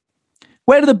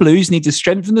 Where do the Blues need to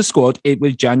strengthen the squad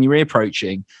with January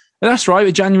approaching? And that's right,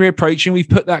 with January approaching, we've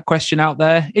put that question out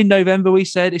there. In November, we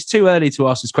said it's too early to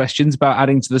ask us questions about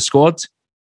adding to the squad.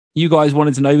 You guys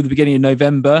wanted to know at the beginning of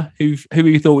November who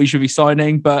we thought we should be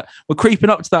signing, but we're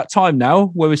creeping up to that time now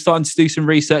where we're starting to do some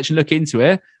research and look into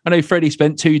it. I know Freddie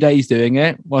spent 2 days doing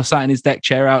it while sat in his deck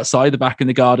chair outside the back in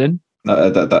the garden.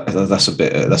 That's a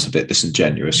bit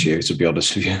disingenuous, Hugh, to be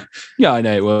honest with you. Yeah, I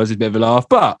know it was a bit of a laugh,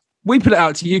 but we put it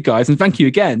out to you guys, and thank you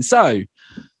again. So,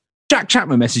 Jack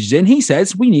Chapman messages in. He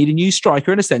says, we need a new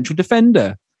striker and a central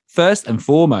defender, first and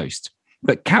foremost.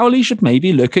 But Cowley should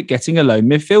maybe look at getting a lone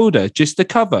midfielder just to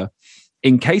cover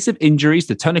in case of injuries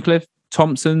to Tunnicliffe,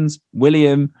 Thompson's,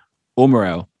 William, or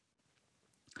Morel.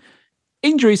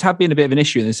 Injuries have been a bit of an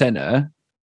issue in the centre.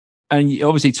 And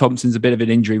obviously, Thompson's a bit of an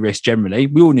injury risk generally.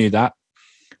 We all knew that.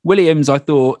 Williams, I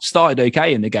thought, started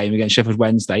okay in the game against Sheffield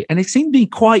Wednesday. And it seemed to be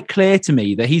quite clear to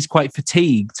me that he's quite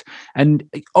fatigued. And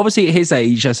obviously at his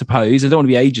age, I suppose, I don't want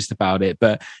to be ageist about it,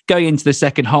 but going into the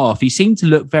second half, he seemed to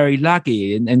look very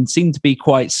laggy and seemed to be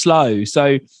quite slow.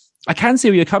 So I can see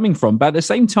where you're coming from. But at the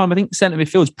same time, I think centre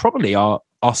midfield is probably our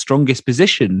strongest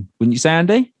position. Wouldn't you say,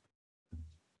 Andy?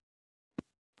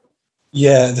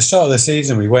 Yeah, at the start of the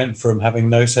season, we went from having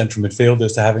no central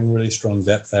midfielders to having really strong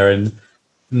depth there in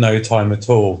no time at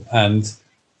all. And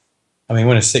I mean,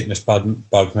 when a sickness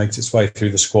bug makes its way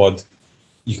through the squad,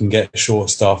 you can get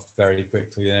short-staffed very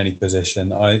quickly in any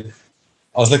position. I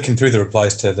was looking through the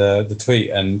replies to the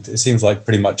tweet, and it seems like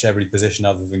pretty much every position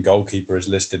other than goalkeeper is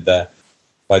listed there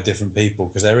by different people,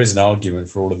 because there is an argument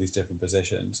for all of these different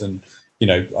positions. And, you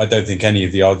know, I don't think any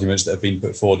of the arguments that have been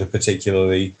put forward are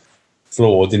particularly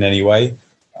flawed in any way.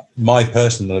 My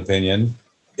personal opinion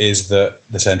is that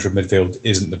the centre of midfield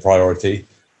isn't the priority,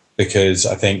 because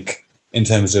I think in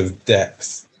terms of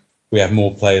depth, we have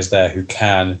more players there who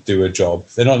can do a job.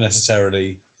 They're not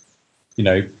necessarily, you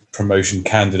know, promotion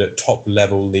candidate, top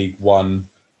level League One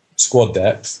squad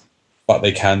depth, but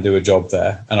they can do a job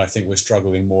there. And I think we're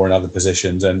struggling more in other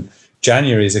positions. And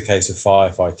January is a case of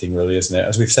firefighting, really, isn't it?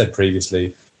 As we've said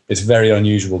previously, it's very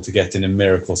unusual to get in a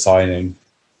miracle signing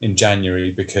in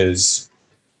January, because,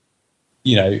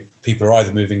 you know, people are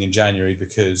either moving in January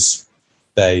because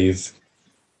they've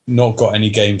not got any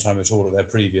game time at all at their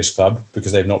previous club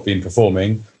because they've not been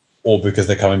performing, or because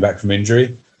they're coming back from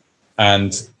injury.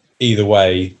 And either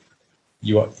way,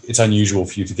 it's unusual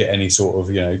for you to get any sort of,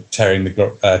 you know, tearing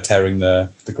the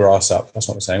grass up. That's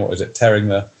not the saying. What is it? I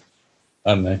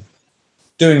don't know.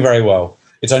 Doing very well.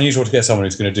 It's unusual to get someone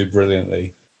who's going to do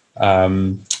brilliantly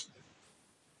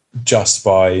just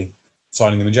by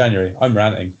signing them in January. I'm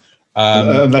ranting.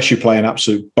 Unless you play an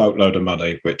absolute boatload of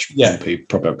money, which people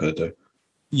probably aren't going to do.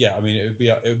 Yeah, I mean,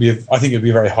 I think it would be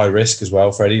a very high risk as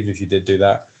well, Freddie, even if you did do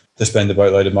that, to spend a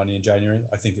boatload of money in January.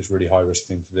 I think it's a really high risk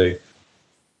thing to do.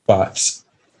 But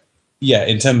yeah,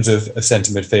 in terms of a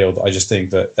centre midfield, I just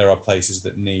think that there are places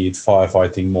that need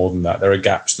firefighting more than that. There are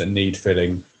gaps that need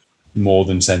filling more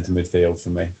than centre midfield for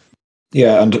me.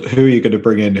 Yeah, and who are you going to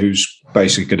bring in who's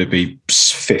basically going to be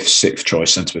fifth, sixth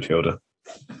choice centre midfielder?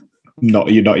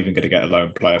 You're not even going to get a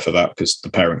lone player for that, because the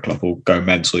parent club will go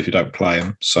mental if you don't play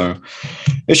him. So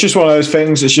it's just one of those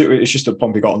things. It's just that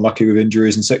Pompey got unlucky with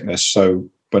injuries and sickness. So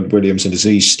when Williams and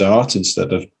Aziz start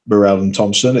instead of Morel and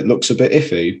Thompson, it looks a bit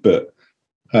iffy. But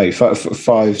hey,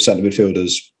 five centre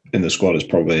midfielders in the squad is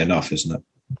probably enough, isn't it?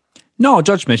 No,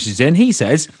 Judge messages in. He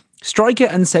says, striker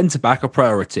and centre-back are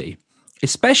priority,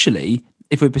 especially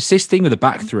if we're persisting with a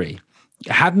back three.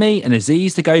 Hadme and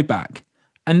Aziz to go back.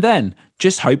 And then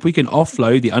just hope we can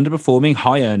offload the underperforming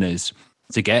high earners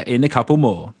to get in a couple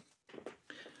more.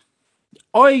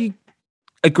 I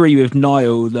agree with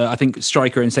Niall that I think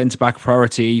striker and centre-back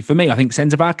priority. For me, I think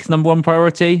centre-back is number one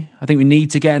priority. I think we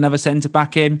need to get another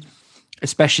centre-back in,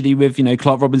 especially with, you know,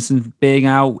 Clark Robinson being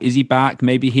out. Is he back?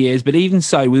 Maybe he is. But even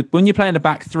so, when you're playing a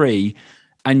back three,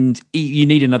 and you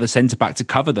need another centre-back to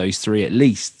cover those three at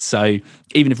least. So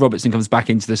even if Robertson comes back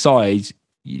into the side,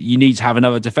 you need to have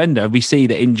another defender. We see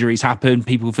that injuries happen,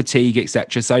 people fatigue,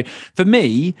 etc. So for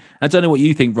me, I don't know what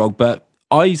you think, Rog, but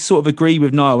I sort of agree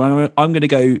with Niall. I'm going to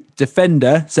go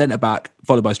defender, centre-back,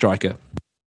 followed by striker.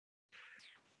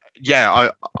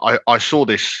 Yeah, I saw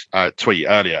this tweet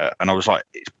earlier, and I was like,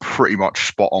 it's pretty much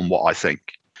spot on what I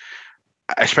think.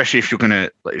 Especially if you're going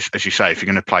to, as you say, if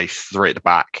you're going to play three at the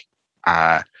back,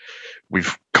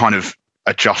 we've kind of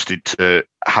adjusted to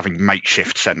having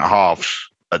makeshift centre halves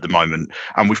at the moment,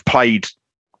 and we've played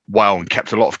well and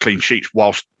kept a lot of clean sheets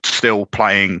whilst still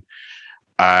playing.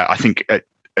 I think at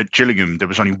Gillingham there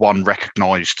was only one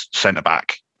recognised centre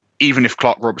back. Even if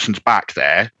Clark Robertson's back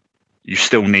there, you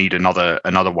still need another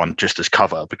one just as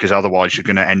cover, because otherwise you're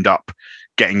going to end up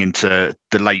getting into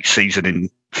the late season in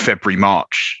February,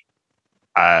 March,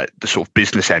 the sort of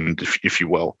business end, if you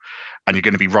will, and you're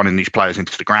going to be running these players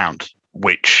into the ground,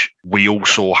 which we all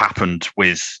saw happened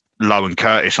with Lowe and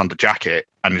Curtis under Jackett,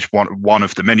 and is one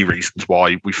of the many reasons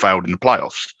why we failed in the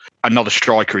playoffs. Another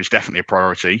striker is definitely a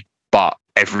priority, but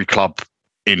every club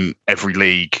in every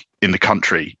league in the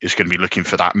country is going to be looking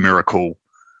for that miracle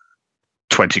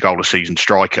 20-goal a season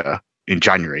striker in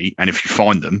January, and if you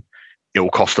find them, it will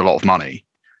cost a lot of money.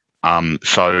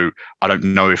 So I don't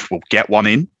know if we'll get one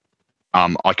in.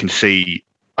 I can see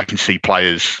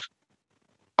players,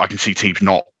 I can see teams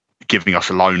not giving us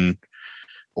a loan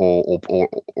or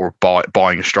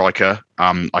buying a striker.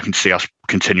 I can see us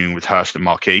continuing with Hurst and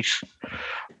Marquise,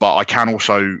 but I can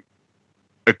also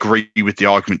agree with the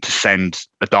argument to send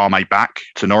Adame back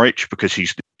to Norwich because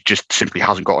he's just simply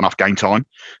hasn't got enough game time.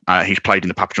 He's played in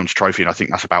the Papa John's Trophy, and I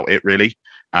think that's about it, really.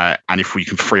 And if we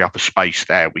can free up a space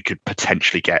there, we could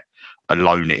potentially get a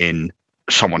loan in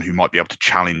someone who might be able to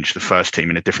challenge the first team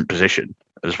in a different position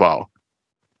as well.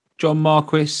 John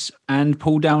Marquis and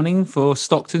Paul Downing for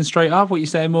Stockton straight up. What are you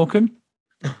saying, Morecambe?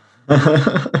 You say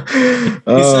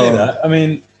that. I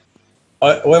mean,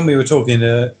 when we were talking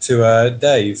to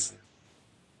Dave,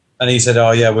 and he said, "Oh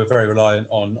yeah, we're very reliant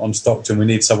on Stockton. We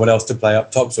need someone else to play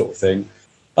up top," sort of thing.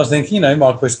 I was thinking,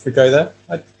 Marquis could go there.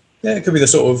 It could be the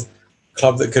sort of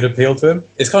club that could appeal to him.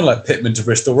 It's kind of like Pitman to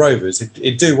Bristol Rovers.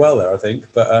 It'd do well there, I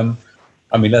think. But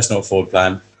let's not forward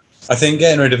plan. I think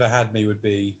getting rid of a Hadme would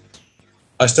be.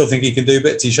 I still think he can do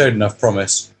bits. He showed enough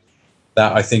promise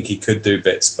that I think he could do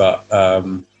bits. But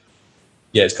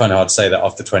it's kind of hard to say that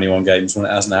after 21 games when it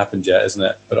hasn't happened yet, isn't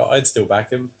it? But I'd still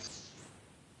back him.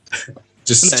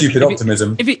 Just stupid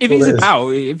optimism.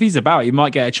 If he's about, he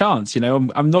might get a chance.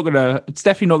 I'm not gonna. It's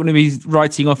definitely not going to be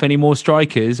writing off any more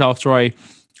strikers after I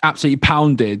absolutely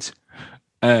pounded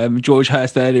George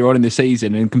Hurst earlier on in the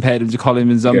season and compared him to Colin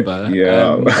Nzumba.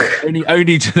 Yeah.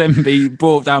 Only to then be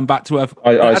brought down back to earth.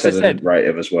 I said I didn't rate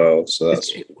him as well, so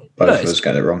that's both of us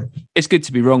getting it wrong. It's good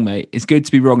to be wrong, mate. It's good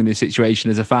to be wrong in this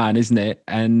situation as a fan, isn't it?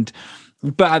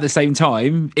 But at the same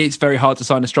time, it's very hard to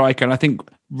sign a striker. And I think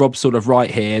Rob's sort of right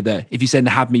here that if you send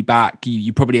Hadme back,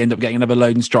 you probably end up getting another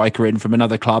loan striker in from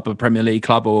another club, a Premier League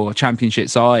club or a Championship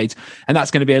side. And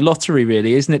that's going to be a lottery,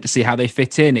 really, isn't it, to see how they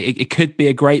fit in. It could be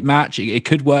a great match. It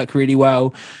could work really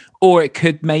well. Or it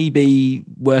could maybe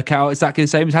work out exactly the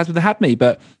same as it has with the Hadme.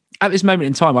 But at this moment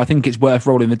in time, I think it's worth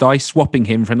rolling the dice, swapping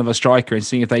him for another striker and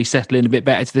seeing if they settle in a bit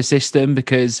better to the system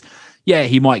because... yeah,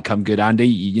 he might come good, Andy.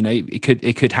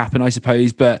 It could happen, I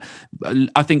suppose. But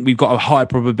I think we've got a high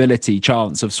probability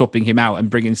chance of swapping him out and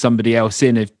bringing somebody else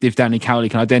in if Danny Cowley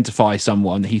can identify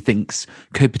someone that he thinks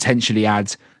could potentially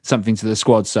add something to the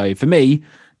squad. So for me,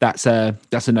 that's a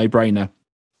no-brainer.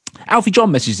 Alfie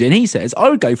John messages in. He says, I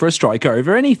would go for a striker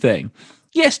over anything.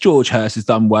 Yes, George Hurst has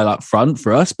done well up front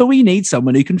for us, but we need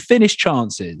someone who can finish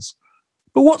chances.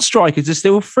 But what strikers are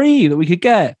still free that we could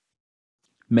get?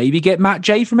 Maybe get Matt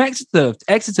Jay from Exeter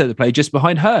to play just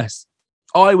behind Hurst.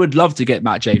 I would love to get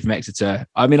Matt Jay from Exeter.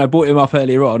 I mean, I brought him up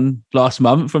earlier on last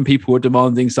month when people were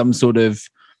demanding some sort of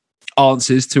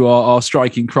answers to our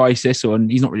striking crisis.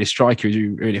 And he's not really a striker, he's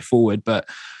really a forward. But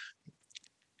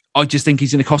I just think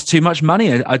he's going to cost too much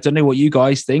money. I don't know what you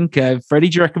guys think. Freddie,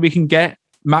 do you reckon we can get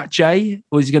Matt Jay?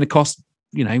 Or is he going to cost,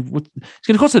 it's going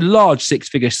to cost a large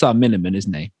six-figure sum minimum,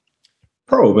 isn't he?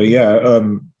 Probably, yeah.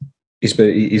 He's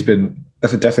been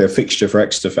definitely a fixture for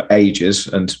Exeter for ages,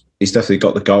 and he's definitely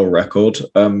got the goal record.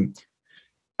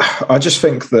 I just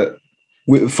think that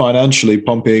financially,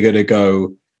 Pompey are going to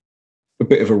go a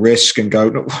bit of a risk and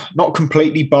go not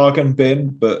completely bargain bin,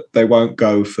 but they won't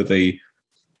go for the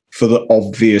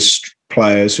obvious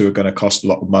players who are going to cost a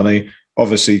lot of money.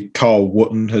 Obviously, Carl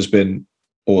Wootton has been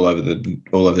all over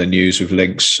the news with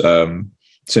links,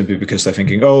 simply because they're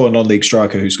thinking, a non-league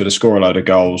striker who's going to score a load of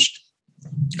goals.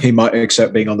 He might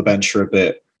accept being on the bench for a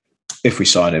bit. If we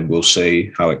sign him, we'll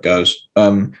see how it goes.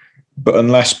 But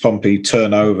unless Pompey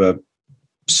turn over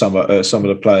some of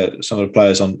the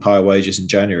players on higher wages in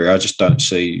January, I just don't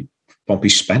see Pompey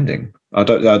spending. I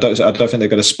don't think they're going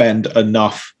to spend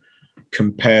enough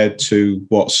compared to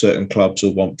what certain clubs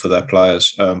will want for their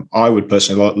players. I would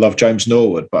personally love James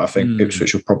Norwood, but I think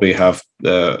Ipswich will probably have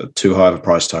too high of a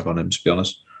price tag on him, to be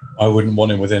honest. I wouldn't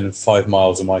want him within 5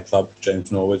 miles of my club,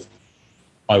 James Norwood.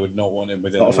 I would not want him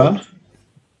within. Not a fan?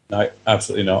 No,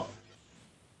 absolutely not.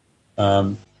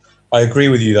 I agree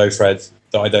with you, though, Fred,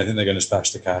 that I don't think they're going to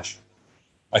splash the cash.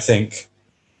 I think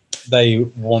they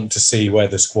want to see where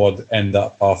the squad end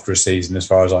up after a season, as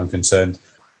far as I'm concerned.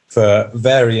 For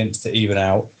variance to even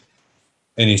out,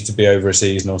 it needs to be over a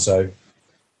season or so.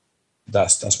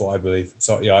 That's what I believe.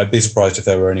 So, yeah, I'd be surprised if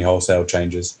there were any wholesale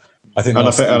changes. I think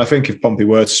if Pompey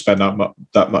were to spend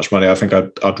that much money, I think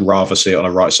I'd rather see it on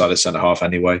a right-sided centre-half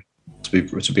anyway,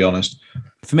 to be honest.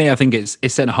 For me, I think it's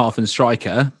centre-half and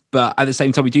striker, but at the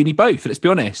same time, we do need both, let's be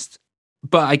honest.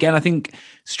 But again, I think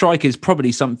striker is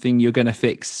probably something you're going to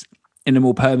fix in a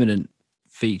more permanent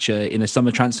feature in a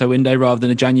summer transfer window rather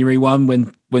than a January one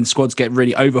when squads get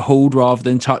really overhauled rather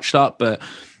than touched up. But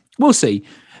we'll see.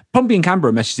 Pompey and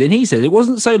Canberra messages in. He says, it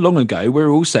wasn't so long ago we were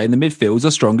all saying the midfield's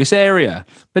our strongest area.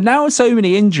 But now with so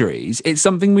many injuries, it's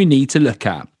something we need to look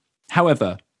at.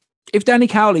 However, if Danny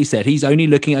Cowley said he's only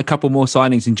looking at a couple more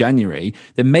signings in January,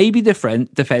 then maybe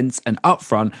defence and up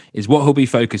front is what he'll be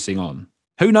focusing on.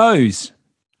 Who knows?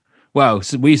 Well,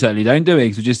 we certainly don't do it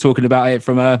because we're just talking about it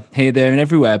from here, there and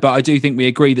everywhere. But I do think we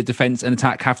agree that defence and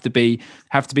attack have to be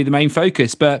the main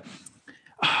focus. But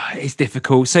it's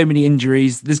difficult. So many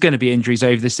injuries. There's going to be injuries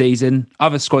over the season.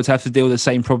 Other squads have to deal with the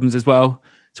same problems as well.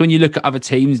 So when you look at other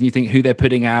teams and you think who they're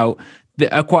putting out,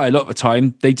 quite a lot of the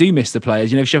time they do miss the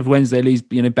players. If Sheffield Wednesday lose,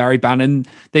 Barry Bannon,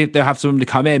 they'll have someone to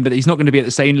come in, but he's not going to be at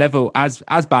the same level as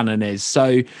Bannon is.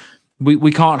 So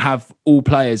we can't have all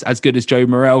players as good as Joe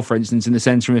Morrell, for instance, in the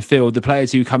centre midfield. The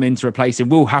players who come in to replace him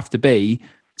will have to be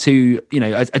to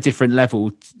a different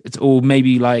level, or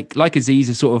maybe like Aziz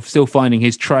is sort of still finding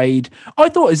his trade. I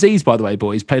thought Aziz, by the way,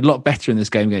 boys, played a lot better in this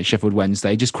game against Sheffield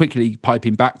Wednesday. Just quickly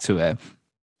piping back to it,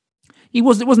 it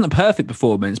wasn't a perfect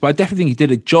performance, but I definitely think he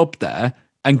did a job there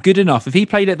and good enough. If he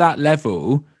played at that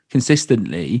level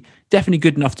consistently, definitely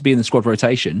good enough to be in the squad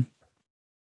rotation.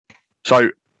 So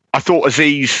I thought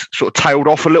Aziz sort of tailed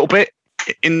off a little bit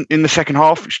in the second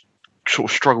half.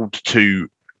 Sort of struggled to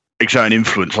exert an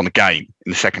influence on the game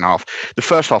in the second half. The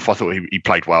first half, I thought he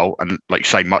played well and, like you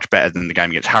say, much better than the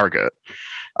game against Harrogate.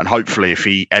 And hopefully, if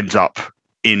he ends up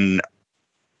in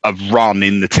a run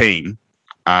in the team,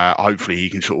 hopefully he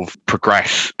can sort of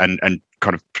progress and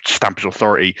kind of stamp his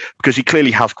authority, because he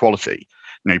clearly has quality.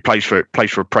 He plays for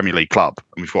a Premier League club,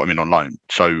 and we've got him in on loan,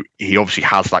 so he obviously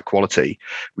has that quality.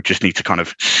 We just need to kind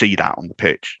of see that on the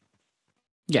pitch.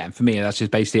 Yeah, for me, that's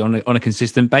just basically on a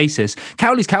consistent basis.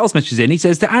 Cowley's Cowles messages in. He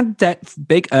says, to add depth,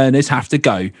 big earners have to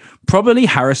go. Probably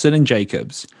Harrison and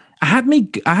Jacobs. I had me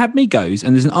goes,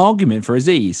 and there's an argument for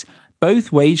Aziz.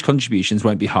 Both wage contributions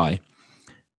won't be high.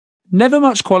 Never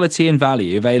much quality and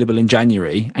value available in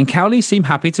January, and Cowley seem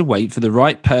happy to wait for the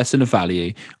right person of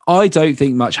value. I don't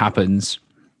think much happens.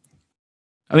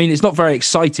 I mean, it's not very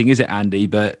exciting, is it, Andy?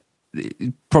 But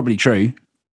it's probably true.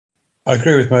 I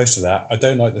agree with most of that. I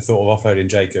don't like the thought of offloading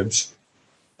Jacobs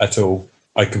at all.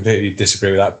 I completely disagree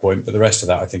with that point, but the rest of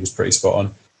that I think is pretty spot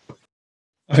on.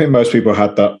 I think most people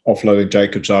had that offloading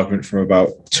Jacobs argument from about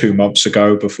 2 months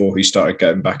ago, before he started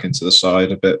getting back into the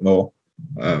side a bit more.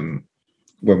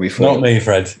 When we thought, not me,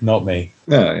 Fred, not me.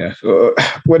 Yeah.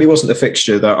 When he wasn't the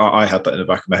fixture, that I had that in the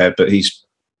back of my head, but he's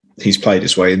played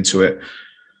his way into it.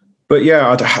 But yeah,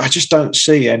 I just don't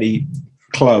see any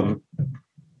club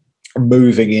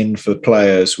moving in for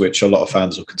players which a lot of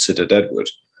fans have considered Edward.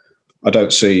 I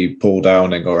don't see Paul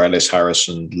Downing or Ellis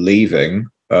Harrison leaving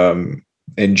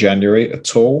in January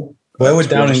at all. Where would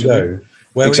Downing go?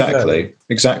 Where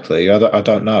Exactly. I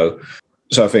don't know.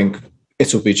 So I think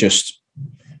it'll be just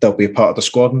they'll be a part of the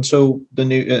squad until the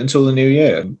new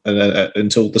year and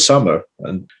until the summer,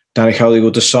 and Danny Cowley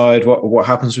will decide what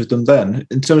happens with them then.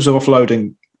 In terms of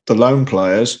offloading the loan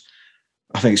players,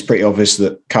 I think it's pretty obvious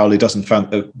that Cowley doesn't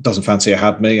fancy a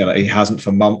Hadme, and he hasn't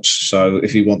for months. So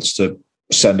if he wants to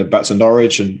send him back to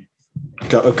Norwich and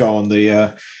go on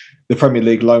the Premier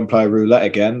League loan player roulette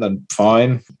again, then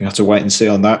fine. You have to wait and see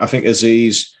on that. I think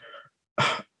Aziz,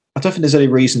 I don't think there's any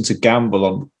reason to gamble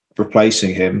on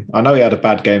replacing him. I know he had a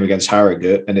bad game against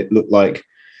Harrogate, and it looked like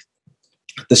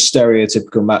the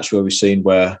stereotypical match where we've seen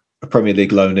where a Premier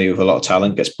League loanee with a lot of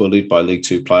talent gets bullied by League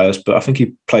Two players. But I think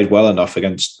he played well enough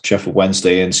against Sheffield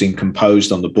Wednesday and seemed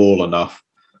composed on the ball enough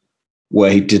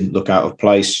where he didn't look out of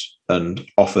place and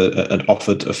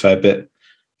offered a fair bit.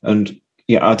 And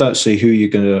yeah, I don't see who's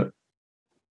going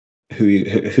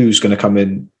to come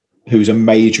in who's a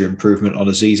major improvement on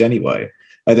Aziz anyway.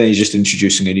 And then he's just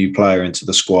introducing a new player into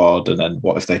the squad, and then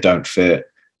what if they don't fit?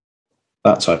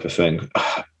 That type of thing.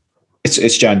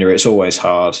 It's January. It's always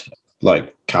hard.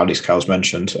 Like Cowles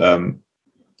mentioned, I'm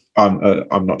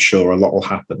not sure a lot will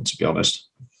happen, to be honest.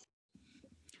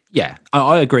 Yeah,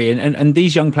 I agree. And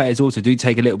these young players also do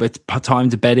take a little bit of time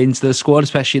to bed into the squad,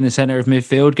 especially in the centre of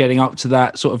midfield, getting up to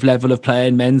that sort of level of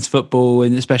playing men's football,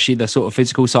 and especially the sort of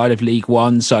physical side of League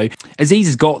One. So Aziz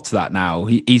has got to that now.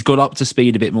 He's got up to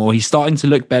speed a bit more. He's starting to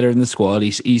look better in the squad.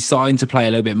 He's starting to play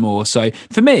a little bit more. So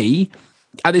for me,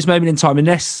 at this moment in time,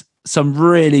 unless some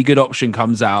really good option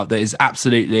comes out that is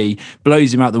absolutely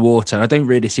blows him out the water, and I don't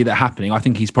really see that happening, I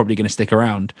think he's probably going to stick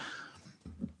around.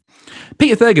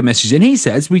 Peter Thurgood messages in. He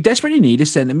says, we desperately need a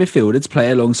centre midfielder to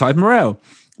play alongside Morrell.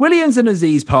 Williams and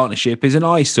Aziz partnership is an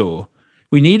eyesore.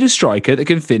 We need a striker that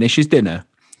can finish his dinner.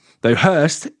 Though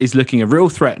Hurst is looking a real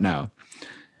threat now.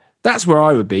 That's where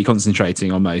I would be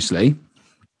concentrating on mostly.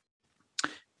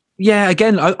 Yeah,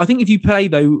 again, I think if you play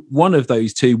though one of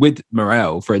those two with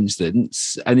Morel, for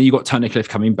instance, and then you've got Tunnicliffe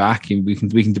coming back, and we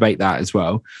can debate that as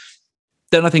well,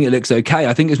 then I think it looks okay.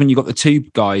 I think it's when you've got the two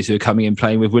guys who are coming in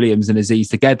playing with Williams and Aziz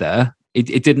together,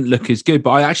 it didn't look as good. But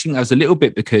I actually think that was a little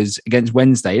bit because against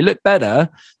Wednesday, it looked better.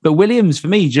 But Williams, for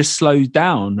me, just slowed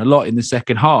down a lot in the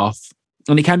second half.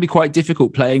 And it can be quite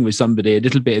difficult playing with somebody a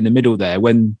little bit in the middle there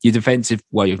when your defensive,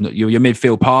 well, your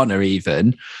midfield partner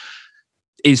even,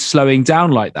 is slowing down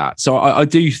like that. So I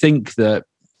do think that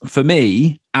for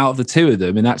me, out of the two of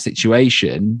them in that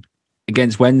situation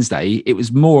against Wednesday, it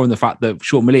was more on the fact that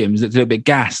Sean Williams looked a little bit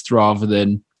gassed rather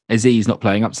than Aziz not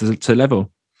playing up to level.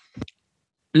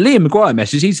 Liam Maguire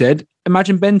message, he said,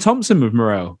 imagine Ben Thompson with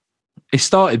Morel. It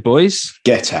started, boys.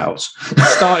 Get out.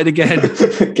 Started again.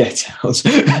 Get out.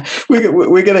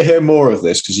 We're going to hear more of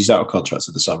this because he's out of contract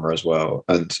for the summer as well.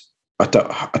 And I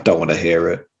don't want to hear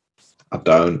it. I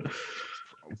don't.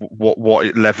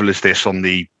 What level is this on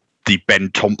the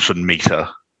Ben Thompson meter?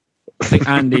 I think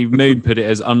Andy Moon put it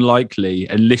as unlikely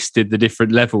and listed the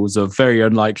different levels of very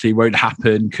unlikely, won't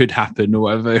happen, could happen, or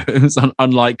whatever.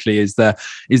 Unlikely is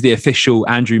the official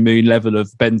Andrew Moon level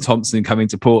of Ben Thompson coming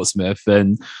to Portsmouth,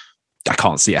 and I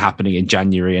can't see it happening in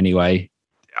January anyway.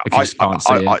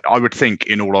 I would think,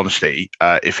 in all honesty,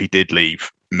 if he did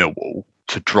leave Millwall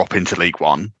to drop into League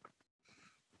One,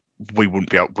 we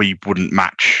wouldn't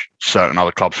match certain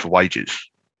other clubs for wages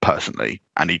personally,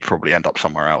 and he'd probably end up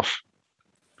somewhere else.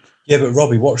 Yeah, but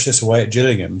Robbie, watch this away at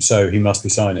Gillingham, so he must be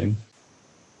signing.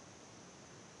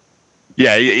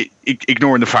 Yeah,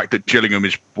 ignoring the fact that Gillingham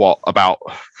is about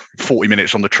 40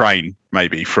 minutes on the train,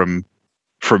 maybe from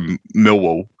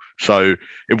Millwall, so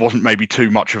it wasn't maybe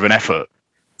too much of an effort.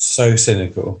 So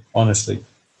cynical, honestly.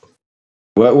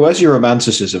 Where's your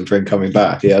romanticism for him coming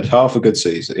back? He had half a good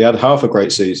season. He had half a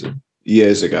great season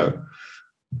years ago.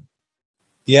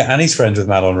 Yeah, and he's friends with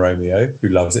Malon Romeo, who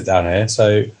loves it down here.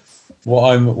 So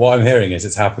what I'm hearing is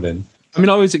it's happening. I mean,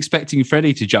 I was expecting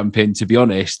Freddie to jump in, to be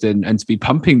honest, and to be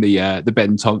pumping the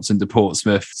Ben Thompson to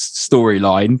Portsmouth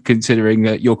storyline, considering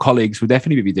that your colleagues would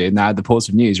definitely be doing that at the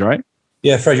Portsmouth News, right?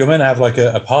 Yeah, Fred, you're meant to have like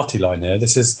a party line here.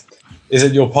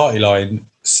 Isn't your party line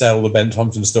sell the Ben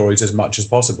Thompson stories as much as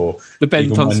possible? The Ben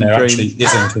even Thompson when there dream. actually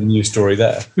isn't a new story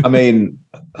there. I mean,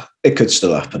 it could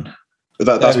still happen.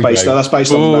 That's based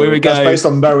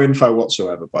on no info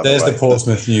whatsoever. There's the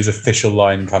Portsmouth News official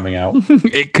line coming out.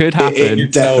 It could happen.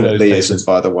 It definitely isn't,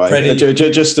 by the way. Freddie,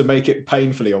 just to make it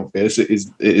painfully obvious,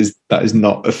 that is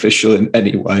not official in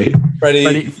any way.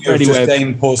 Freddie you've just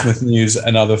gained Portsmouth News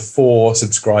another 4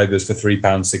 subscribers for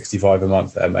 £3.65 a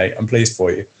month there, mate. I'm pleased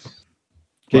for you.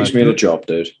 Keeps me in a job,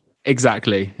 dude.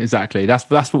 Exactly.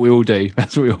 That's what we all do.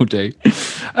 That's what we all do.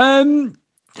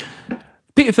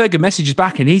 Peter Ferguson messages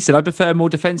back and he said, I prefer a more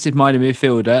defensive-minded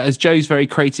midfielder, as Joe's very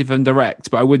creative and direct,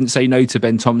 but I wouldn't say no to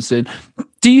Ben Thompson.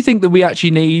 Do you think that we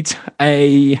actually need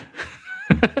a...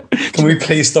 Can we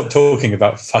please stop talking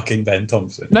about fucking Ben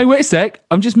Thompson? No, wait a sec.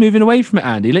 I'm just moving away from it,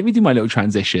 Andy. Let me do my little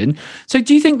transition. So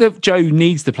do you think that Joe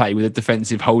needs to play with a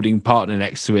defensive holding partner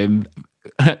next to him,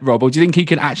 Rob, or do you think he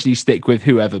can actually stick with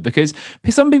whoever? Because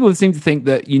some people seem to think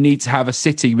that you need to have a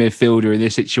sitting midfielder in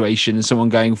this situation and someone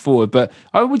going forward. But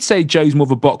I would say Joe's more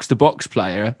of a box-to-box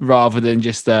player rather than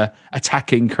just a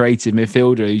attacking, creative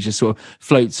midfielder who just sort of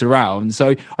floats around. So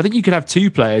I think you could have two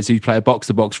players who play a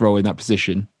box-to-box role in that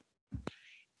position.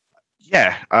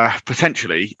 Yeah,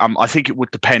 potentially. I think it would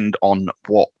depend on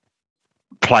what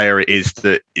player it is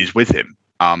that is with him,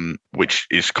 which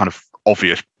is kind of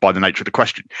obvious by the nature of the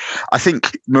question. I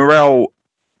think Morel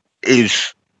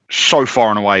is so far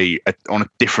and away on a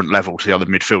different level to the other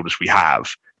midfielders we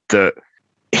have that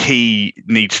he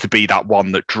needs to be that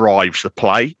one that drives the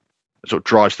play, sort of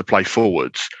drives the play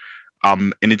forwards.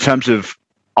 And in terms of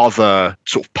other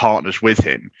sort of partners with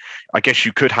him, I guess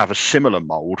you could have a similar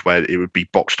mold where it would be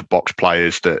box to box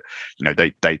players that, you know,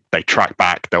 they track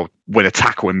back, they'll win a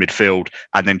tackle in midfield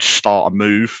and then start a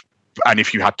move. And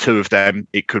if you had two of them,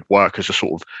 it could work as a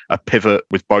sort of a pivot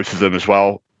with both of them as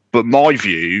well. But my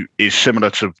view is similar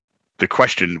to the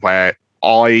question, where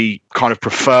I kind of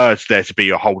prefer there to be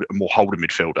a more holding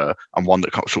midfielder and one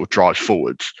that sort of drives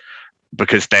forwards.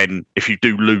 Because then if you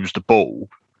do lose the ball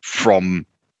from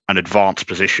an advanced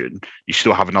position, you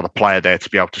still have another player there to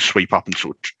be able to sweep up and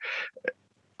sort of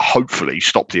hopefully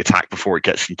stop the attack before it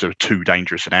gets into too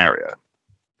dangerous an area.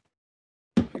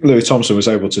 Louis Thompson was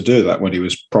able to do that when he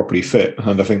was properly fit.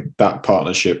 And I think that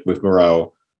partnership with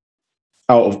Morel,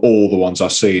 out of all the ones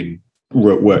I've seen,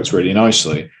 works really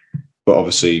nicely. But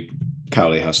obviously,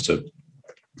 Cowley has to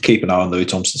keep an eye on Louis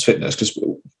Thompson's fitness, because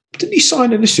didn't he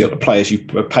sign initially on a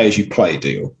pay-as-you-play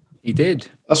deal? He did.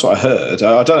 That's what I heard.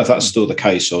 I don't know if that's still the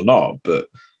case or not, but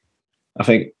I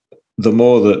think the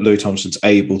more that Lou Thompson's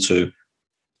able to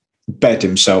bed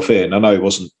himself in, I know he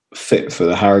wasn't fit for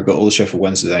the Harrogate or the Sheffield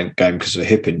Wednesday game because of a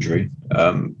hip injury,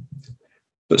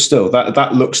 but still,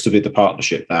 that looks to be the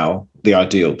partnership now, the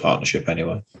ideal partnership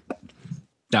anyway.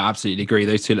 No, I absolutely agree.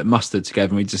 Those two look mustard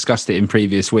together, and we discussed it in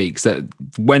previous weeks that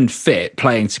when fit,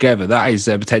 playing together, that is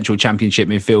a potential championship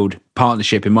midfield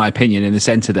partnership, in my opinion, in the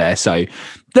centre there. So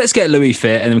let's get Louis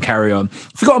fit and then carry on.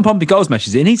 Forgotten Pompey Goals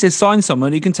message in. He says, sign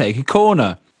someone who can take a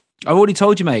corner. I've already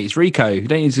told you, mate, it's Rico. We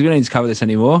don't need to cover this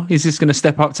anymore. He's just going to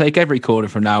step up, take every corner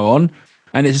from now on,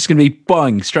 and it's just going to be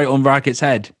bang, straight on Rackett's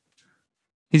head.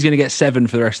 He's going to get 7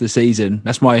 for the rest of the season.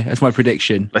 That's my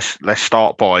prediction. Let's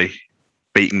start by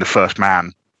beating the first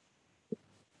man.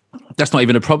 That's not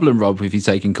even a problem, Rob, if he's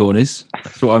taking corners.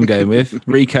 That's what I'm going with.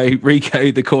 Rico,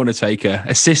 the corner taker,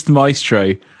 assist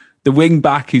maestro, the wing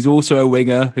back who's also a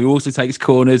winger, who also takes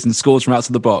corners and scores from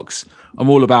outside the box. I'm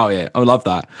all about it. I love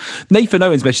that. Nathan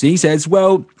Owens, especially, he says,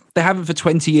 well, they haven't for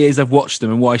 20 years. I've watched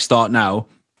them, and why start now?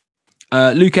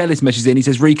 Luke Ellis messages in. He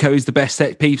says, Rico is the best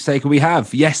set piece taker we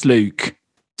have. Yes, Luke.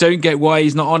 Don't get why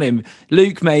he's not on him.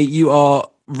 Luke, mate, you are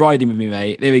riding with me,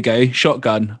 mate. There we go.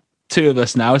 Shotgun. 2 of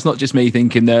us now. It's not just me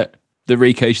thinking that the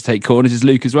Rico should take corners, it's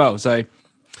Luke as well. So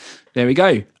there we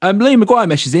go. Liam Maguire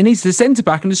messages in. He's the centre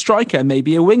back and a striker, and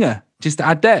maybe a winger, just to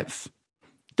add depth.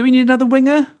 Do we need another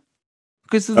winger?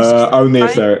 Because only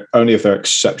if they're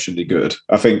exceptionally good.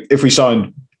 I think if we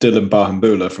signed Dylan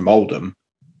Bahambula from Oldham,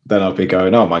 then I'd be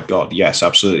going, oh my God, yes,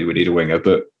 absolutely, we need a winger.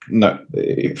 But no,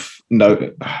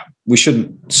 we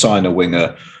shouldn't sign a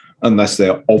winger unless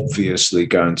they're obviously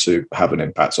going to have an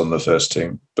impact on the first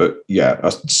team. But yeah, I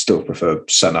still prefer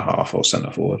centre-half or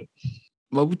centre-forward.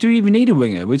 Well, do we even need a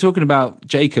winger? We're talking about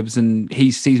Jacobs, and he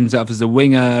sees himself as a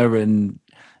winger, and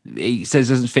he says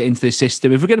doesn't fit into this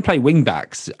system. If we're going to play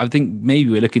wing-backs, I think maybe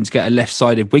we're looking to get a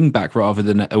left-sided wing-back rather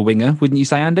than a winger. Wouldn't you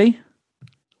say, Andy?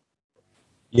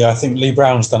 Yeah, I think Lee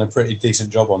Brown's done a pretty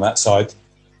decent job on that side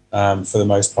for the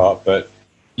most part. But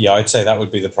yeah, I'd say that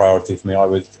would be the priority for me.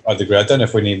 I'd agree. I don't know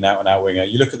if we need an out-and-out winger.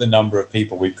 You look at the number of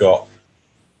people we've got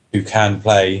who can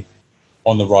play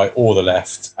on the right or the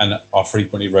left and are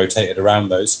frequently rotated around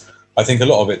those. I think a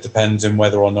lot of it depends on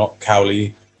whether or not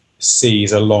Cowley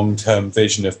sees a long-term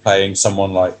vision of playing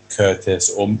someone like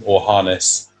Curtis or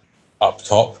Harness up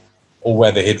top, or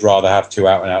whether he'd rather have 2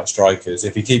 out-and-out strikers.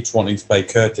 If he keeps wanting to play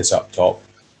Curtis up top,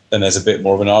 then there's a bit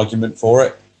more of an argument for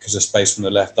it, because the space from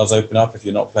the left does open up if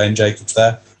you're not playing Jacobs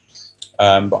there.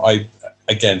 But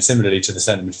again, similarly to the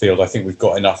centre midfield, I think we've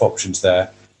got enough options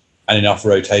there and enough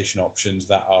rotation options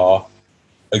that are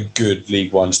a good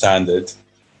League One standard.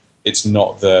 It's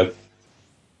not the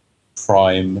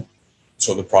prime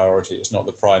sort of the priority. It's not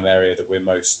the prime area that we're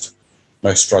most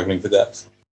struggling for depth.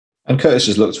 And Curtis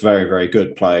has looked very, very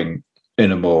good playing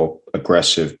in a more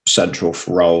aggressive central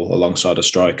role alongside a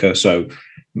striker. So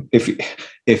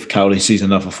if Cowley sees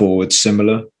another forward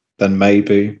similar, then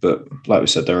maybe. But like we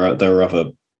said, there are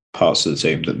other parts of the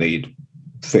team that need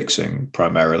fixing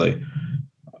primarily.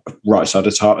 Right side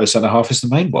of centre half is the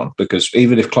main one, because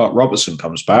even if Clark Robertson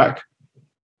comes back,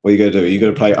 what are you going to do? Are you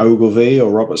going to play Ogilvie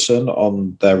or Robertson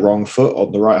on their wrong foot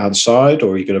on the right hand side,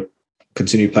 or are you going to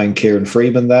continue playing Kieran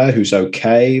Freeman there, who's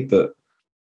okay but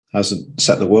hasn't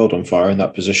set the world on fire in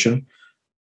that position?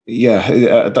 Yeah,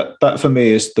 that for me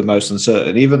is the most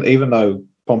uncertain. Even though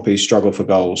Pompey struggled for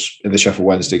goals in the Sheffield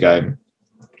Wednesday game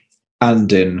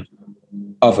and in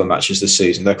other matches this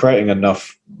season, they're creating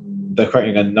enough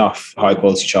high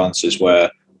quality chances where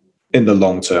in the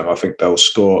long term I think they'll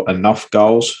score enough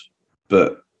goals,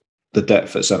 but the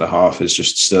depth at centre half is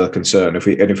just still a concern. If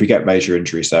we get major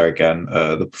injuries there again,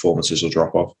 the performances will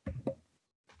drop off.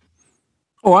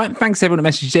 All right, thanks everyone that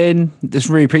messaged in. Just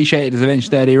really appreciate it, as I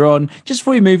mentioned earlier on. Just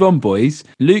before we move on, boys,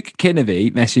 Luke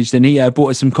Kinnevy messaged, and he bought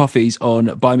us some coffees on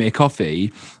Buy Me a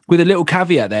Coffee with a little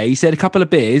caveat there. He said a couple of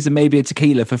beers and maybe a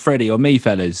tequila for Freddie or me,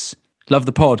 fellas. Love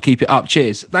the pod. Keep it up.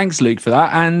 Cheers. Thanks, Luke, for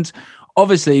that. And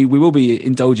obviously, we will be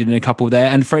indulging in a couple there,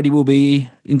 and Freddie will be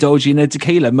indulging in a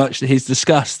tequila, much to his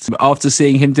disgust. After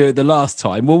seeing him do it the last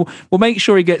time, we'll make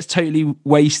sure he gets totally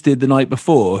wasted the night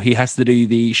before he has to do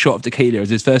the shot of tequila as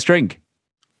his first drink.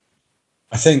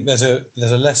 I think there's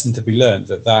a lesson to be learned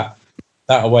that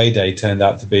away day turned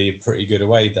out to be a pretty good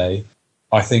away day.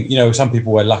 I think, some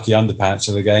people wear lucky underpants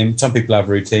to the game. Some people have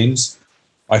routines.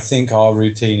 I think our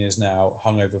routine is now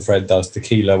hungover Fred does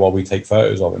tequila while we take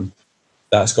photos of him.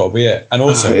 That's got to be it. And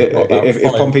also, if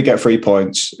Pompey get 3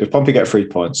 points,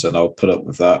 then I'll put up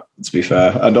with that, to be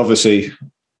fair. And obviously,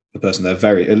 the person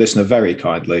there, a listener very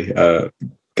kindly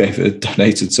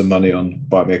donated some money on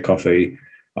Buy Me a Coffee.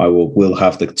 I will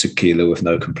have the tequila with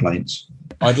no complaints.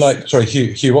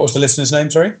 Hugh, what was the listener's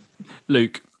name, sorry?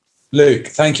 Luke. Luke,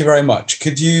 thank you very much.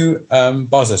 Could you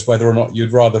buzz us whether or not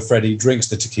you'd rather Freddie drinks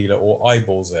the tequila or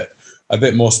eyeballs it? A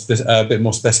bit more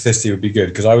specificity would be good,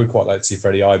 because I would quite like to see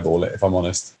Freddie eyeball it, if I'm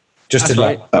honest.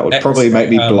 That would probably make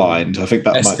me blind. I think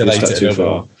that might be a step too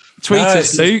far. Tweet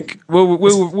us, Luke. We'll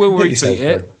retweet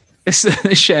it.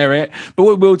 Let's share it. But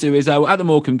what we'll do is at the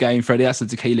Morecambe game, Freddie, that's a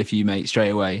tequila for you, mate, straight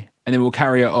away. And then we'll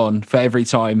carry it on for every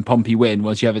time Pompey win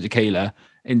once you have a tequila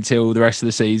until the rest of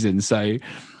the season. So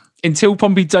until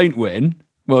Pompey don't win,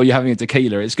 well, you're having a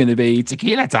tequila. It's going to be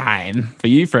tequila time for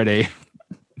you, Freddie.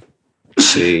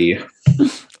 See.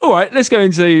 All right, let's go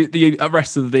into the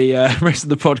rest of the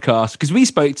podcast, because we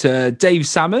spoke to Dave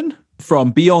Salmon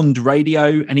from Beyond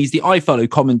Radio, and he's the iFollow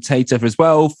commentator as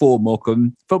well for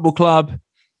Morecambe Football Club.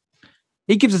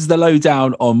 He gives us the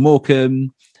lowdown on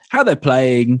Morecambe, how they're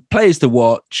playing, players to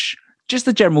watch, just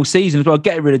the general season as well,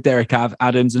 getting rid of Derek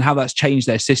Adams and how that's changed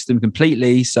their system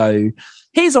completely. So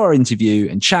here's our interview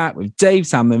and chat with Dave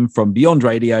Salmon from Beyond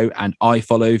Radio and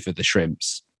iFollow for the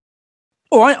Shrimps.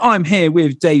 All right, I'm here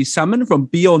with Dave Salmon from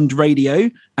Beyond Radio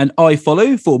and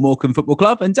iFollow for Morecambe Football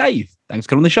Club. And Dave, thanks for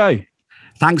coming on the show.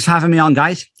 Thanks for having me on,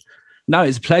 guys. No,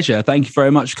 it's a pleasure. Thank you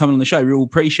very much for coming on the show. We all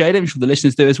appreciate it. I'm sure the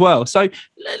listeners do as well. So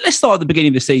let's start at the beginning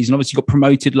of the season. Obviously, you got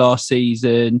promoted last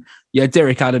season. Yeah,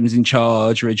 Derek Adams in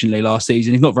charge originally last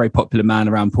season. He's not a very popular man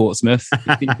around Portsmouth.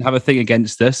 He didn't have a thing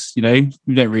against us. You know,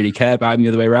 we don't really care about him the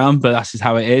other way around, but that's just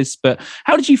how it is. But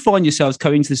how did you find yourselves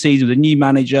coming into the season with a new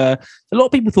manager? A lot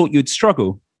of people thought you'd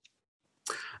struggle.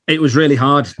 It was really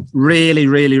hard. Really,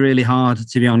 really, really hard,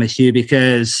 to be honest with you,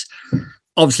 because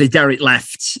obviously Derek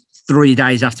left 3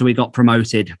 days after we got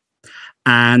promoted,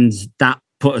 and that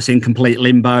put us in complete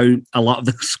limbo. A lot of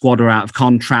the squad are out of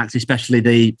contract, especially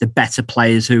the better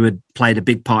players who had played a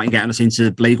big part in getting us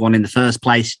into League One in the first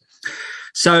place.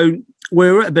 So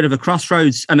we're at a bit of a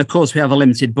crossroads. And of course, we have a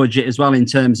limited budget as well in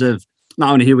terms of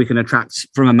not only who we can attract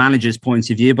from a manager's point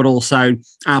of view, but also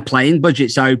our playing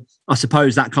budget. So I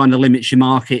suppose that kind of limits your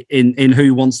market in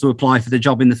who wants to apply for the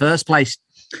job in the first place.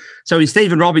 So in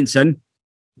Stephen Robinson,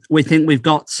 we think we've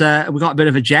got a bit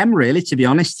of a gem, really, to be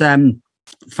honest.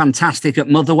 Fantastic at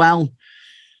Motherwell,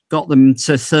 got them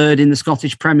to third in the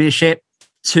Scottish Premiership,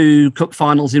 2 cup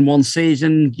finals in one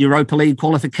season, Europa League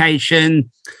qualification,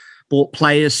 bought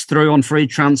players through on free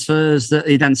transfers that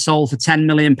he then sold for £10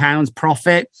 million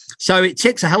profit. So it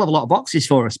ticks a hell of a lot of boxes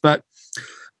for us. But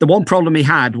the one problem he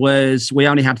had was we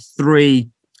only had 3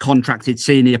 contracted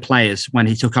senior players when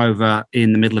he took over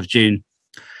in the middle of June.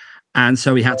 And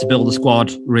so he had to build a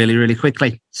squad really, really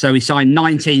quickly. So he signed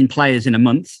 19 players in a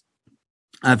month.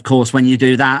 Of course, when you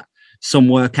do that, some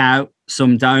work out,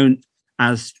 some don't,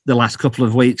 as the last couple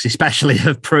of weeks especially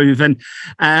have proven.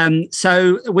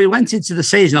 So we went into the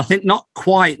season, I think, not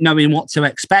quite knowing what to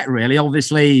expect, really.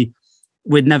 Obviously,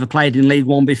 we'd never played in League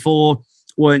One before,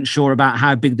 weren't sure about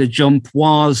how big the jump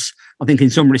was. I think in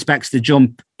some respects, the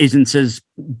jump isn't as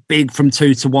big from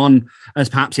 2 to 1 as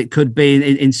perhaps it could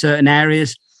be in certain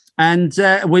areas. And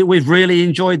we've really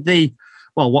enjoyed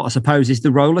what I suppose is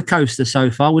the roller coaster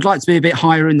so far. We'd like to be a bit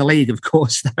higher in the league, of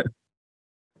course, though.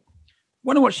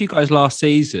 When I watched you guys last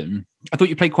season, I thought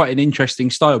you played quite an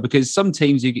interesting style, because some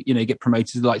teams you get promoted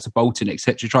to the likes of Bolton,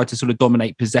 etc., try to sort of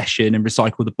dominate possession and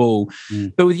recycle the ball.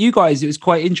 But with you guys, it was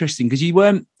quite interesting because you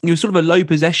were sort of a low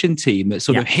possession team that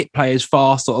sort of hit players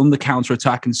fast on the counter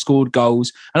attack and scored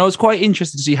goals. And I was quite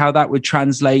interested to see how that would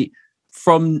translate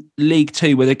from League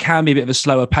Two, where there can be a bit of a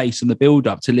slower pace on the build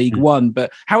up to League One.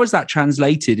 But how has that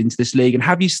translated into this league? And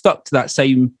have you stuck to that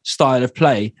same style of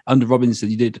play under Robinson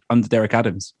you did under Derek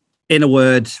Adams? In a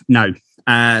word, no.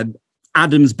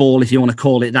 Adams' ball, if you want to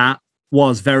call it that,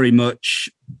 was very much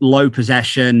low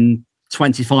possession,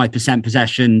 25%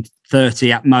 possession,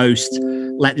 30 at most.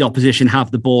 Let the opposition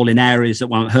have the ball in areas that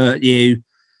won't hurt you.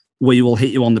 We will hit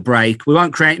you on the break. We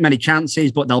won't create many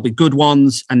chances, but they'll be good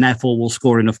ones, and therefore we'll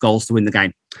score enough goals to win the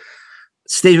game.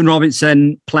 Stephen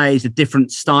Robinson plays a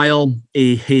different style.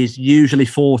 He's usually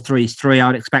 4-3-3. I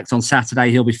would expect on Saturday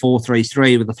he'll be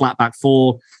 4-3-3 with a flat back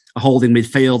 4, a holding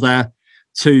midfielder,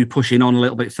 2 pushing on a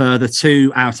little bit further,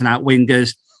 2 out-and-out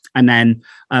wingers, and then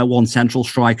 1 central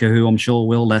striker who I'm sure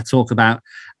we'll talk about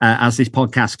as this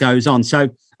podcast goes on. So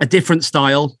a different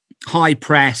style, high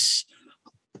press,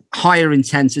 higher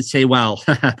intensity, well,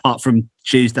 apart from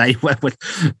Tuesday,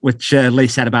 which Lee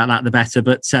said about that, the better,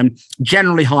 but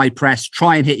generally high press,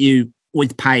 try and hit you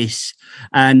with pace,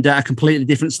 and a completely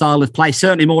different style of play,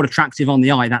 certainly more attractive on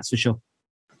the eye, that's for sure.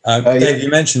 Dave, you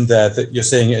mentioned there that you're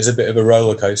seeing it as a bit of a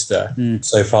roller coaster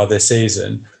so far this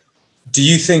season. Do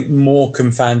you think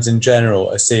Morecambe fans in general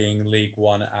are seeing League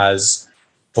One as,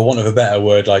 for want of a better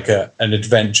word, like an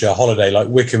adventure holiday, like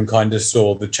Wycombe kind of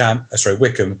saw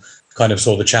Wycombe kind of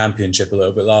saw the Championship a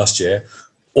little bit last year?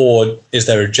 Or is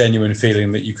there a genuine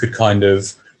feeling that you could kind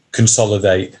of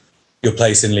consolidate your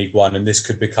place in League One and this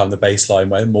could become the baseline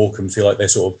where Morecambe feel like they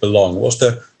sort of belong? What's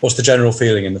the general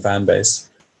feeling in the fan base?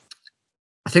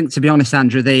 I think, to be honest,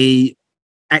 Andrew, the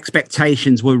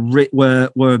expectations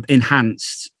were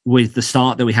enhanced with the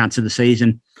start that we had to the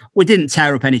season. We didn't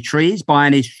tear up any trees by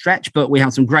any stretch, but we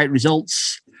had some great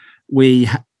results. We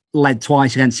led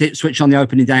twice against Ipswich on the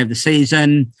opening day of the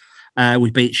season.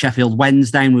 We beat Sheffield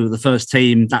Wednesday, and we were the first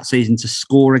team that season to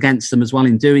score against them as well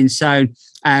in doing so.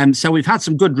 So we've had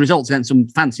some good results against some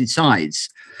fancied sides,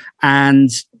 and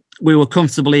we were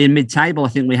comfortably in mid-table. I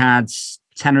think we had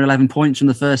 10 or 11 points from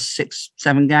the first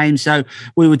 6-7 games. So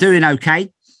we were doing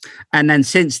okay. And then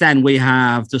since then, we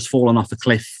have just fallen off a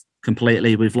cliff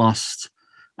completely. We've lost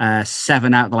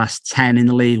 7 out of the last 10 in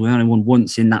the league. We only won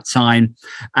once in that time.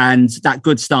 And that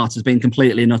good start has been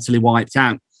completely and utterly wiped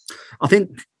out. I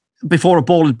think before a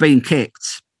ball had been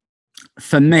kicked,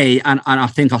 for me, and I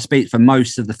think I speak for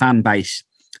most of the fan base,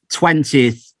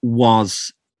 20th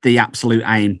was the absolute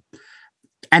aim.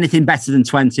 Anything better than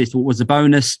 20th was a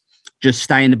bonus. Just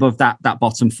staying above that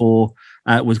bottom 4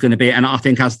 was going to be. And I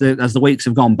think as the weeks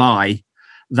have gone by,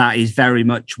 that is very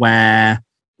much where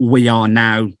we are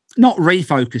now. Not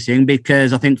refocusing,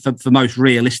 because I think for most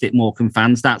realistic Morecambe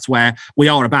fans, that's where we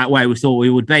are, about where we thought we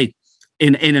would be,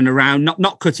 in and around,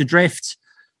 not cut adrift,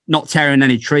 not tearing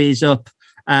any trees up.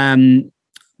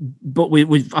 But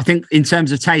I think in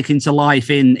terms of taking to life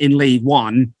in League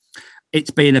One, it's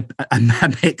been a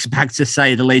mixed bag, to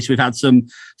say the least. We've had some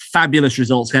fabulous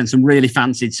results against some really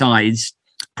fancied sides.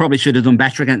 Probably should have done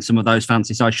better against some of those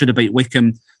fancy sides. Should have beat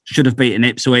Wycombe, should have beaten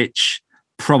Ipswich,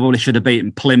 probably should have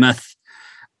beaten Plymouth.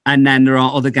 And then there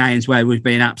are other games where we've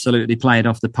been absolutely played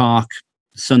off the park.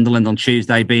 Sunderland on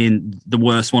Tuesday being the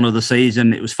worst one of the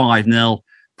season. It was 5-0.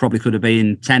 Probably could have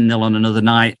been 10-0 on another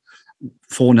night.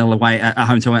 4-0 away at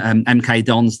home to MK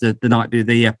Dons the night,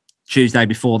 the Tuesday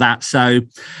before that. So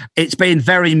it's been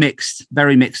very mixed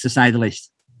to say the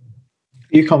least.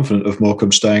 Are you confident of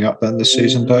Morecambe staying up then this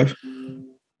season, Dave?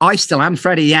 I still am,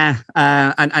 Freddie, yeah.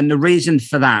 And the reason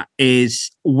for that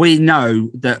is we know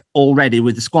that already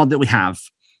with the squad that we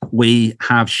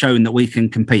have shown that we can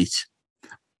compete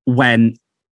when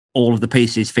all of the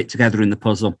pieces fit together in the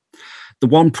puzzle. The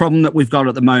one problem that we've got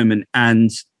at the moment, and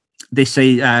this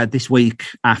week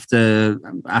after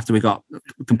we got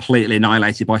completely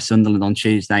annihilated by Sunderland on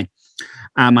Tuesday,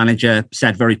 our manager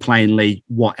said very plainly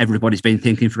what everybody's been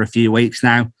thinking for a few weeks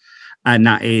now, and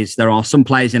that is there are some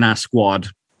players in our squad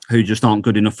who just aren't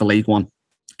good enough for League One.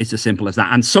 It's as simple as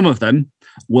that. And some of them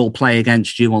will play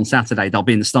against you on Saturday. They'll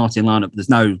be in the starting lineup. There's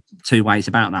no two ways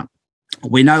about that.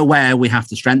 We know where we have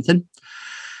to strengthen.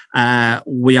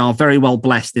 We are very well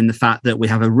blessed in the fact that we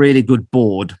have a really good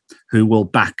board who will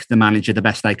back the manager the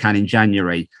best they can in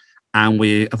January. And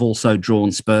we have also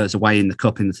drawn Spurs away in the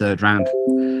Cup in the third round.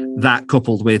 That,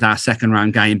 coupled with our second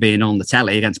round game being on the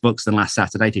telly against Buxton last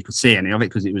Saturday, if you could see any of it,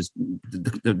 because it was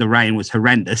the rain was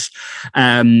horrendous.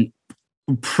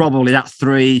 Probably that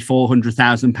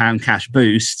 £300,000-400,000 cash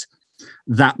boost,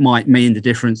 that might mean the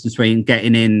difference between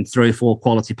getting in 3 or 4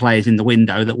 quality players in the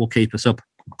window that will keep us up,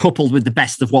 coupled with the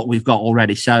best of what we've got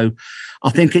already. So I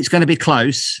think it's going to be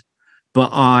close, but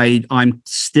I'm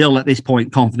still at this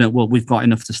point confident we've got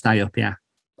enough to stay up, yeah.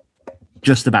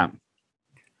 Just about.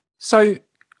 So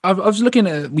I was looking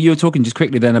at, you were talking just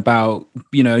quickly then about,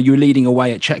 you were leading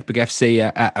away at Czechburg FC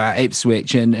at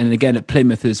Ipswich and again at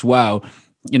Plymouth as well,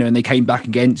 and they came back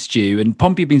against you, and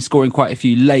Pompey have been scoring quite a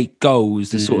few late goals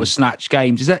to sort of snatch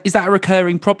games. Is that a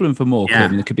recurring problem for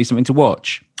Morecambe? It could be something to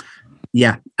watch.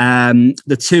 Yeah.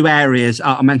 The 2 areas,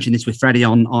 I mentioned this with Freddie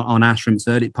on our Shrimps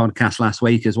Verdict podcast last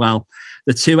week as well.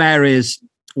 The 2 areas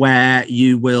where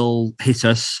you will hit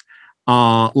us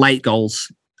are late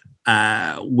goals.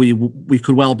 We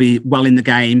could well be well in the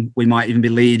game. We might even be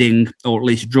leading or at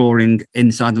least drawing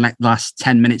inside the last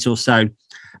 10 minutes or so,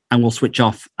 and we'll switch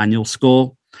off and you'll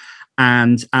score.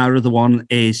 And our other one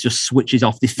is just switches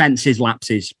off, defensive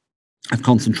lapses of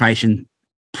concentration,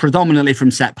 predominantly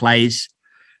from set plays.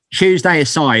 Tuesday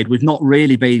aside, we've not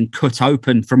really been cut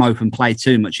open from open play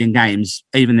too much in games,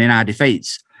 even in our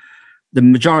defeats. The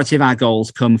majority of our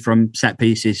goals come from set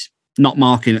pieces, not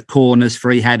marking at corners,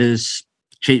 free headers,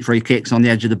 cheap free kicks on the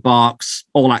edge of the box,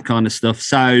 all that kind of stuff.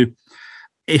 So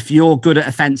if you're good at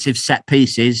offensive set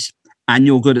pieces and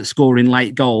you're good at scoring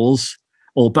late goals,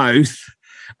 or both,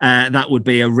 that would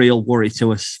be a real worry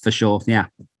to us for sure. Yeah.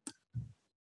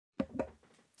 Rob,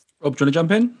 do you want to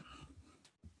jump in?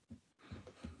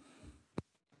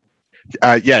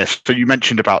 Yes. So you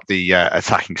mentioned about the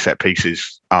attacking set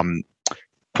pieces.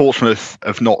 Portsmouth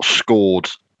have not scored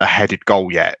a headed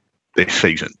goal yet this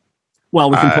season. Well,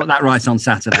 we can put that right on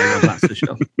Saturday, that's for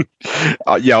sure.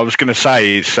 Yeah, I was going to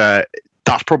say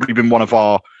that's probably been one of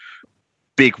our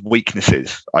big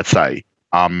weaknesses, I'd say.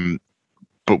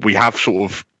 But we have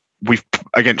we've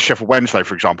against Sheffield Wednesday,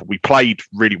 for example, we played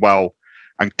really well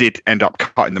and did end up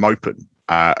cutting them open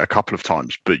a couple of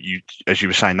times. But as you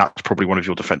were saying, that's probably one of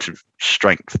your defensive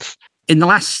strengths. In the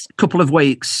last couple of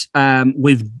weeks,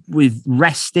 we've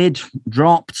rested,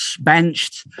 dropped,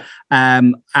 benched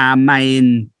our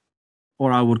main,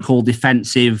 or I would call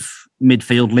defensive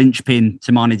midfield linchpin,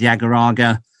 Toumani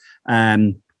Diagouraga.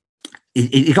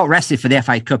 He got rested for the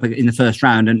FA Cup in the first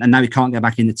round, and now he can't get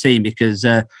back in the team because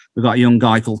we've got a young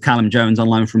guy called Callum Jones on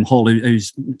loan from Hull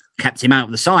who's kept him out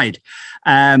of the side.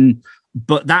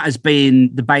 But that has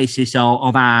been the basis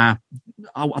of our,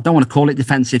 I don't want to call it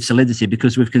defensive solidity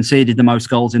because we've conceded the most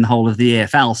goals in the whole of the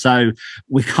EFL. So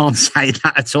we can't say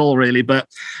that at all, really. But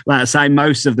like I say,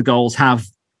 most of the goals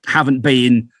haven't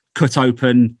been cut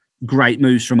open, great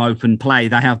moves from open play.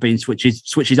 They have been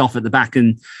switches off at the back.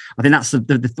 And I think that's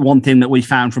the one thing that we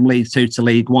found from League Two to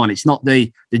League One. It's not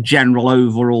the general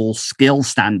overall skill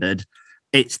standard.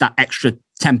 It's that extra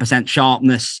 10%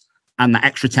 sharpness and the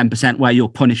extra 10% where you're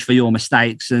punished for your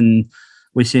mistakes. And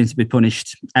we seem to be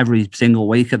punished every single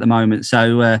week at the moment.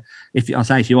 So if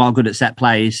you are good at set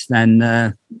plays,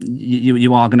 then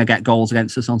you are going to get goals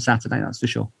against us on Saturday. That's for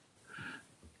sure.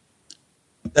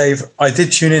 Dave, I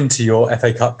did tune into your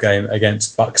FA Cup game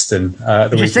against Buxton.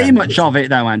 Did you see much of it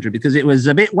though, Andrew? Because it was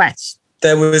a bit wet.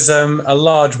 There was a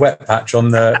large wet patch on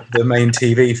the main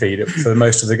TV feed for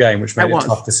most of the game, which made it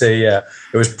tough to see. Yeah,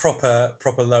 it was proper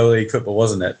lower league football,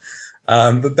 wasn't it?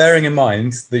 But bearing in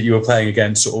mind that you were playing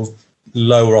against sort of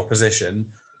lower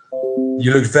opposition,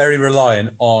 you looked very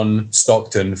reliant on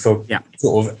Stockton for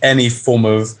sort of any form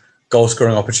of goal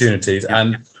scoring opportunities. Yeah.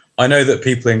 And I know that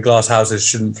people in glass houses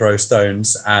shouldn't throw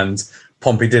stones, and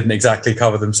Pompey didn't exactly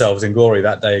cover themselves in glory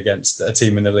that day against a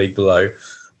team in the league below.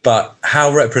 But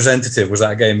how representative was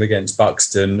that game against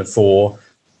Buxton for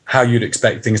how you'd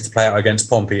expect things to play out against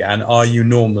Pompey? And are you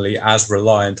normally as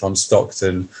reliant on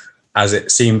Stockton as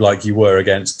it seemed like you were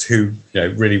against who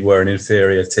really were an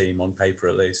inferior team on paper,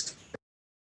 at least?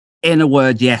 In a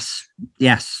word, yes.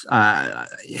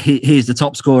 He's the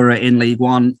top scorer in League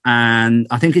One, and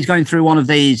I think he's going through one of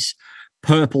these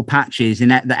purple patches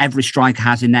that every striker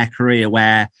has in their career,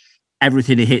 where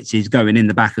everything he hits is going in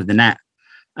the back of the net,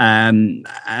 and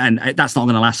that's not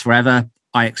going to last forever.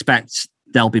 I expect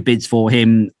there'll be bids for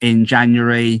him in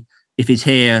January. If he's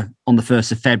here on the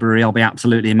 1st of February, I'll be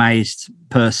absolutely amazed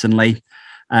personally.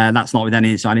 That's not with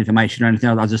any inside information or anything.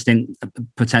 I just think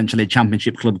potentially a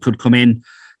Championship club could come in.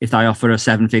 If they offer a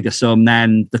 7-figure sum,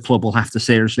 then the club will have to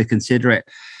seriously consider it.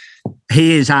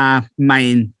 He is our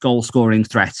main goal-scoring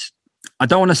threat. I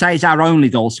don't want to say he's our only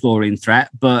goal-scoring threat,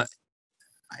 but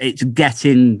it's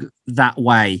getting that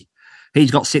way. He's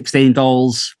got 16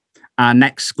 goals. Our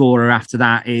next scorer after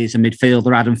that is a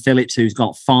midfielder, Adam Phillips, who's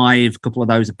got 5. A couple of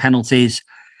those are penalties.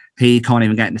 He can't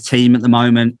even get in the team at the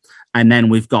moment. And then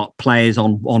we've got players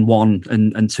on 1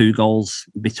 and 2 goals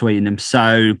between them.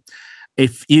 So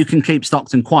if you can keep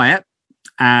Stockton quiet,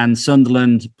 and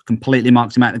Sunderland completely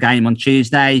marks him out of the game on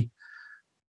Tuesday,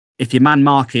 if you man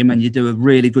mark him and you do a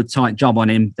really good tight job on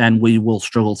him, then we will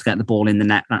struggle to get the ball in the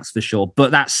net, that's for sure.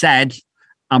 But that said,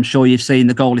 I'm sure you've seen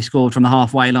the goal he scored from the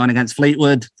halfway line against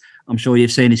Fleetwood. I'm sure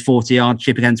you've seen his 40-yard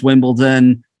chip against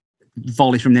Wimbledon,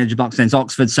 volley from the edge of the box against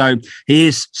Oxford. So he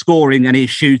is scoring and he's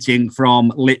shooting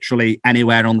from literally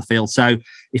anywhere on the field. So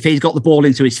if he's got the ball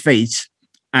into his feet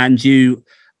and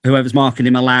whoever's marking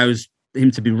him allows him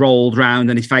to be rolled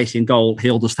round and he's facing goal,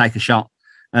 he'll just take a shot.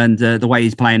 And the way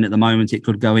he's playing at the moment, it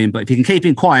could go in. But if you can keep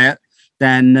him quiet,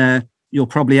 then you'll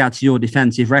probably add to your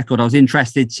defensive record. I was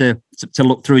interested to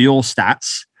look through your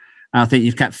stats. I think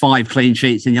you've kept 5 clean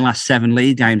sheets in your last 7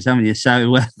 league games, haven't you?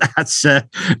 So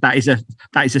that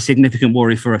is a significant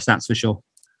worry for us, that's for sure.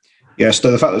 Yes,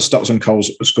 so the fact that Stockton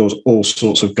scores all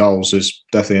sorts of goals is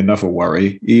definitely another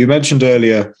worry. You mentioned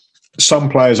earlier some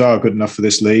players are good enough for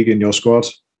this league in your squad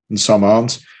and some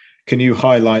aren't. Can you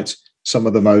highlight some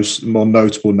of the more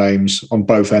notable names on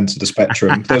both ends of the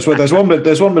spectrum? There's one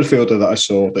midfielder that I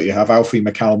saw that you have, Alfie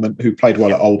McCalman, who played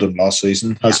well at Oldham last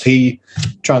season. Has he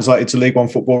translated to League One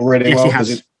football really well? Yes,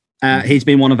 he has. He's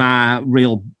been one of our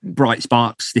real bright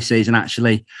sparks this season,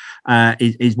 actually.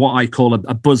 He's what I call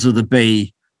a buzz of the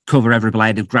bee, cover every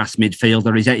blade of grass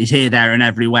midfielder. He's here, there and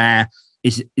everywhere.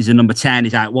 He's a number 10.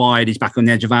 He's out wide. He's back on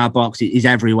the edge of our box. He's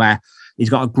everywhere. He's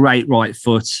got a great right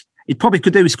foot. He probably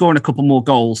could do with scoring a couple more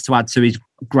goals to add to his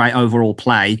great overall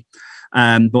play.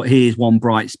 But he is one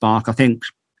bright spark. I think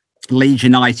Leeds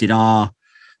United are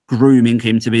grooming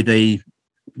him to be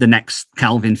the next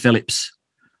Calvin Phillips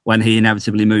when he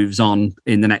inevitably moves on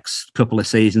in the next couple of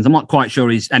seasons. I'm not quite sure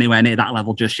he's anywhere near that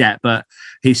level just yet, but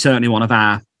he's certainly one of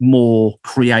our more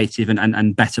creative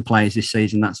and better players this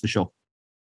season, that's for sure.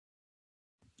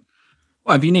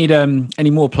 Well, if you need any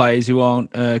more players who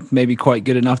aren't maybe quite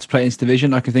good enough to play in this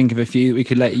division, I can think of a few that we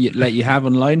could let you have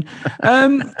on loan.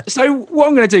 So what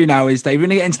I'm going to do now is, Dave, we're going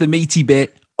to get into the meaty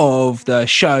bit of the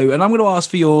show, and I'm going to ask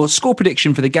for your score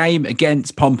prediction for the game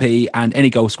against Pompey and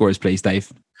any goal scorers, please,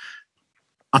 Dave.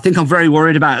 I think I'm very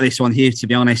worried about this one here, to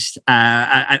be honest.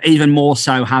 Even more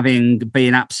so having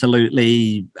been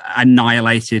absolutely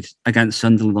annihilated against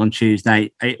Sunderland on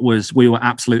Tuesday. We were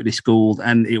absolutely schooled,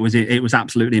 and it was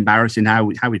absolutely embarrassing how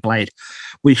we played.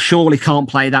 We surely can't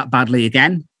play that badly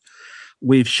again.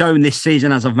 We've shown this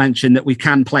season, as I've mentioned, that we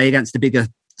can play against the bigger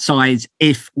sides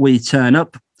if we turn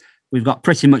up. We've got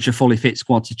pretty much a fully fit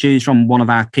squad to choose from. One of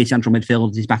our key central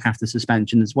midfielders is back after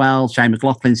suspension as well, Shane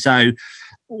McLaughlin. So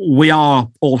we are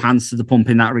all hands to the pump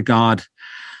in that regard.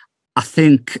 I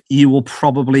think you will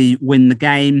probably win the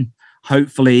game.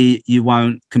 Hopefully you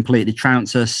won't completely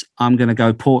trounce us. I'm going to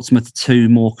go Portsmouth 2,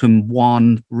 Morecambe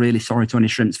 1. Really sorry to any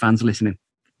Shrimps fans listening.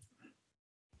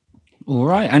 All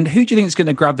right. And who do you think is going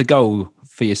to grab the goal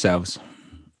for yourselves?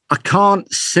 I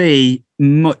can't see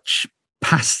much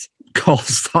past Cole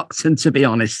Stockton, to be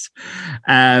honest.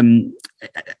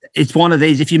 It's one of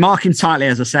these, if you mark him tightly,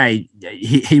 as I say,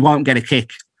 he won't get a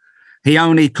kick. He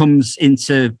only comes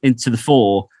into the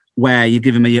fore where you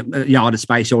give him a yard of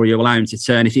space or you allow him to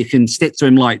turn. If you can stick to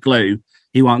him like glue,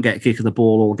 he won't get a kick of the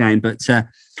ball all game. But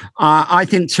I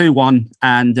think 2-1,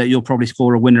 and you'll probably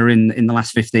score a winner in the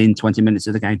last 15, 20 minutes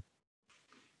of the game.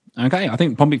 Okay, I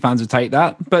think Pompey fans will take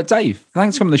that. But Dave,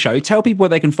 thanks for coming on the show. Tell people where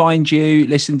they can find you,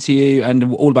 listen to you,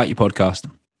 and all about your podcast.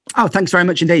 Oh, thanks very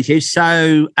much indeed, Hugh.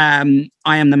 So I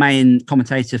am the main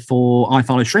commentator for I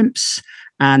Follow Shrimps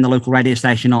and the local radio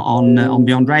station on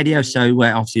Beyond Radio. So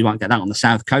obviously you won't get that on the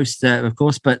South Coast, of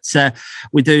course, but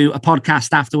we do a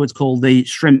podcast afterwards called the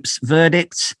Shrimps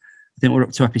Verdict. I think we're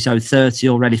up to episode 30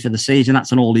 already for the season.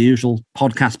 That's on all the usual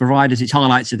podcast providers. It's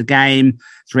highlights of the game.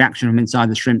 It's reaction from inside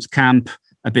the Shrimps camp.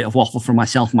 A bit of waffle from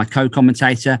myself, my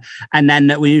co-commentator, and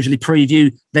then we usually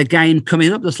preview the game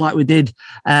coming up, just like we did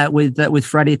with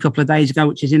Freddie a couple of days ago,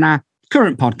 which is in our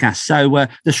current podcast. So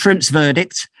the Shrimps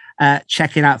Verdict,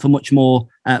 check it out for much more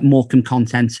Morecambe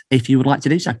content if you would like to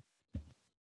do so.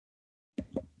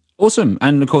 Awesome.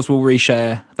 And of course, we'll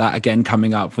reshare that again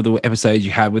coming up for the episode you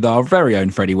had with our very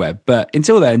own Freddie Webb. But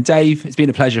until then, Dave, it's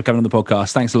been a pleasure coming on the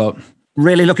podcast. Thanks a lot.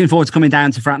 Really looking forward to coming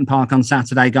down to Fratton Park on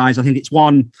Saturday, guys. I think it's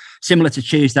one similar to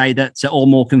Tuesday that all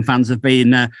Morecambe fans have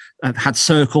had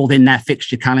circled in their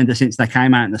fixture calendar since they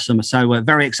came out in the summer. So we're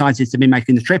very excited to be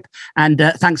making the trip. And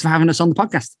thanks for having us on the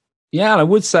podcast. Yeah, I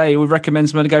would say we'd recommend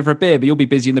someone to go for a beer, but you'll be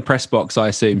busy in the press box, I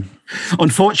assume.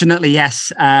 Unfortunately,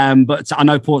 yes. But I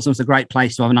know Portsmouth's a great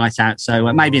place to have a night out.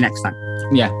 So maybe next time.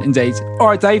 Yeah, indeed. All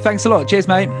right, Dave, thanks a lot. Cheers,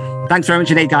 mate. Thanks very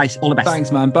much indeed, guys. All the best.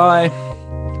 Thanks, man. Bye.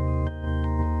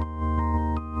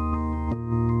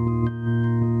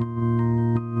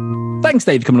 Thanks,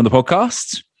 Dave, for coming on the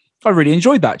podcast. I really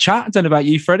enjoyed that chat. I don't know about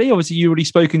you, Freddie. Obviously, you've already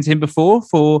spoken to him before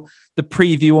for the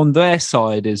preview on their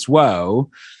side as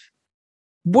well.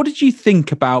 What did you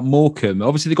think about Morecambe?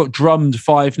 Obviously, they got drummed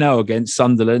 5-0 against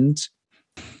Sunderland.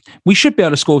 We should be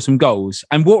able to score some goals.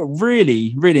 And what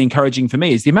really, really encouraging for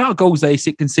me is the amount of goals they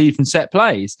concede from set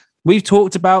plays. We've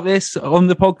talked about this on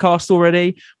the podcast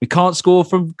already. We can't score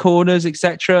from corners,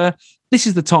 etc. This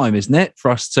is the time, isn't it, for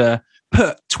us to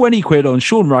put 20 quid on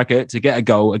Sean Raggett to get a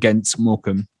goal against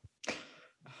Morecambe?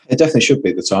 It definitely should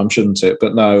be the time, shouldn't it?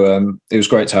 But no, it was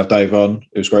great to have Dave on.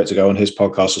 It was great to go on his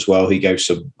podcast as well. He gave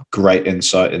some great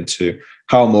insight into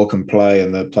how Morecambe play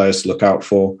and the players to look out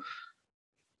for.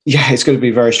 Yeah, it's going to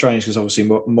be very strange because obviously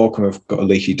Morecambe have got a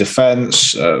leaky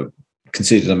defence,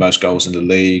 conceded the most goals in the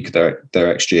league. Their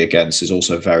XG against is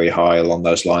also very high along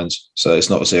those lines. So it's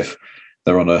not as if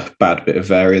they're on a bad bit of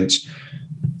variance.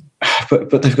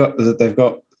 But they've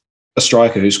got a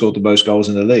striker who scored the most goals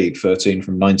in the league, 13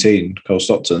 from 19, Cole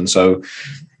Stockton. So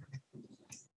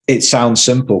it sounds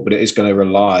simple, but it is going to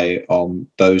rely on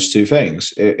those two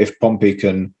things. If Pompey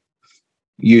can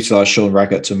utilise Sean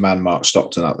Raggett to man-mark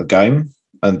Stockton out the game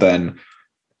and then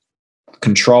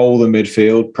control the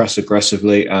midfield, press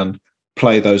aggressively and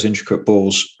play those intricate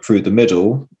balls through the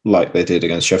middle like they did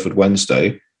against Sheffield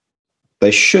Wednesday,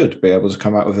 they should be able to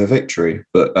come out with a victory.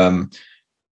 But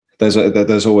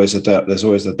there's always a doubt. There's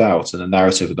always a doubt, and the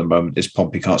narrative at the moment is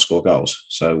Pompey can't score goals.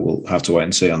 So we'll have to wait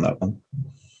and see on that one.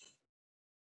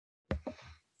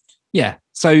 Yeah.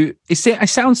 So it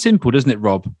sounds simple, doesn't it,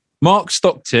 Rob? Mark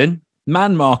Stockton,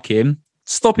 man mark him,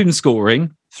 stop him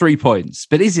scoring, 3 points.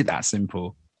 But is it that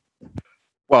simple?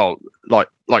 Well,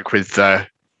 like with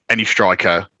any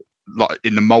striker, like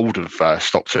in the mould of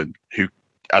Stockton, who,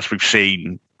 as we've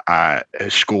seen,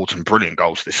 has scored some brilliant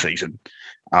goals this season.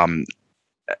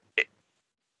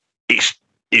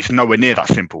 It's nowhere near that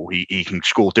simple. He can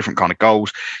score different kind of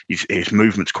goals. His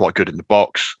movement's quite good in the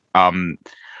box.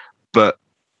 But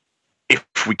if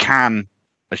we can,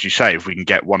 as you say, if we can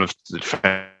get one of the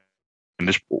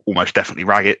defenders, almost definitely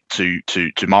Raggett,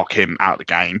 to mark him out of the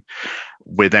game,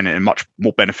 we're then in a much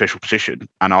more beneficial position.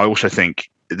 And I also think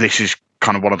this is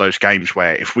kind of one of those games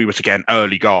where if we were to get an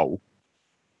early goal,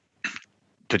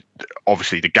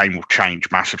 obviously the game will change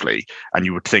massively, and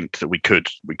you would think that we could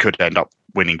end up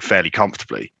winning fairly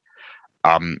comfortably,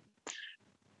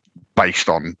 based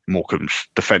on Morecambe's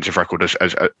defensive record,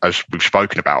 as we've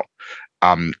spoken about,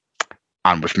 and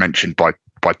was mentioned by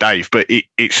Dave. But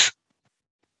it's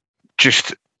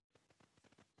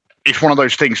one of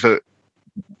those things that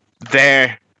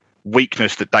their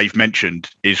weakness that Dave mentioned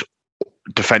is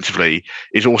defensively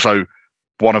is also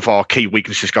one of our key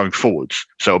weaknesses going forwards.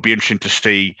 So it'll be interesting to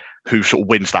see who sort of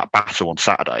wins that battle on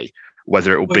Saturday.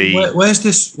 Whether it will be where's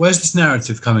this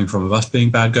narrative coming from of us being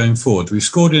bad going forward? We've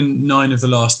scored in 9 of the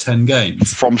last 10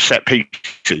 games from set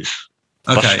pieces.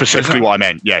 Okay, that's specifically what I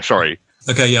meant. Yeah, sorry.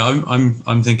 Okay, yeah,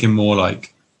 I'm thinking more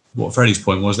like what Freddie's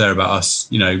point was there about us,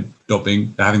 not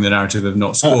having the narrative of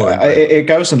not scoring. It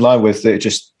goes in line with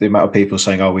just the amount of people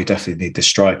saying, "Oh, we definitely need the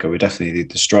striker. We definitely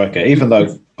need the striker." Even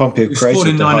though Pompey have created scored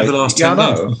in 9 of the last 10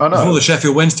 games. I know. Before the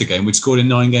Sheffield Wednesday game, we'd scored in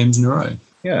 9 games in a row.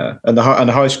 Yeah, and the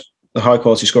high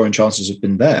quality scoring chances have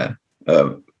been there.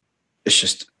 It's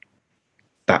just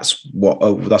that's what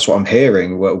I'm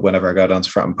hearing whenever I go down to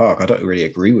Fratton Park. I don't really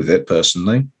agree with it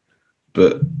personally,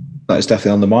 but that is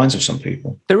definitely on the minds of some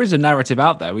people. There is a narrative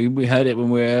out there. We heard it when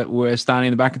we're standing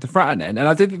in the back of the Fratton end, and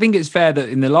I did think it's fair that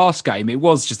in the last game it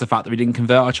was just the fact that we didn't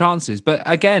convert our chances. But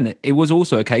again, it was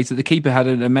also a case that the keeper had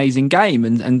an amazing game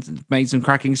and made some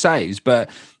cracking saves. But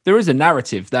there is a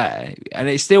narrative there, and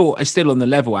it's still on the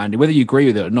level, Andy. Whether you agree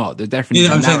with it or not, there's definitely.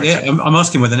 I'm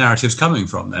asking where the narrative's coming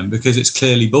from then, because it's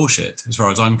clearly bullshit as far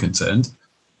as I'm concerned.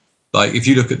 Like if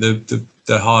you look at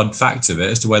the hard facts of it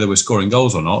as to whether we're scoring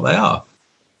goals or not, they are.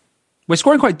 We're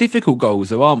scoring quite difficult goals,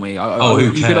 though, aren't we?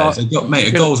 Who cares?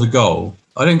 A goal's a goal.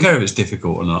 I don't care if it's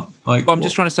difficult or not. I'm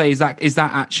just trying to say, is that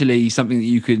actually something that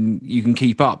you can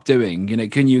keep up doing?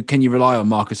 Can you rely on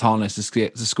Marcus Harness to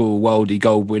score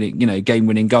worldy game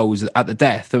winning goals at the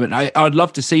death? I mean, I'd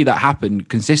love to see that happen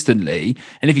consistently,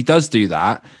 and if he does do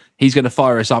that, he's going to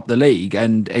fire us up the league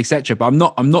and etc. But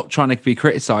I'm not trying to be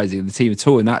criticising the team at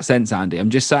all in that sense, Andy. I'm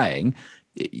just saying.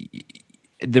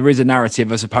 There is a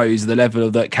narrative, I suppose, the level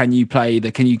of that. Can you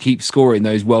keep scoring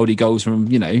those worldy goals from,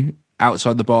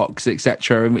 outside the box,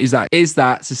 etc. And is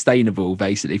that sustainable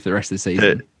basically for the rest of the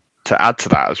season? To add to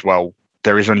that as well,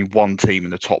 there is only one team in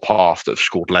the top half that have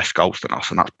scored less goals than us,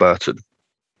 and that's Burton.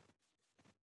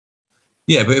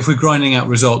 Yeah, but if we're grinding out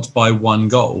results by 1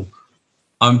 goal,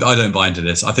 I don't buy into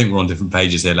this. I think we're on different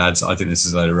pages here, lads. I think this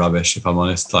is a load of rubbish, if I'm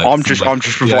honest. I'm just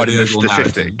providing a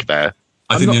statistic there.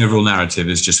 I think the overall narrative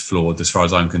is just flawed as far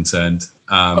as I'm concerned.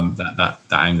 That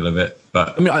angle of it,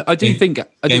 but I mean, I do think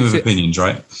game of opinions,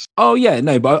 right? Oh yeah,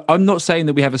 no, but I'm not saying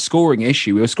that we have a scoring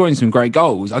issue. We were scoring some great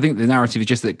goals. I think the narrative is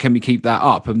just that can we keep that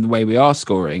up and the way we are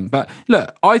scoring. But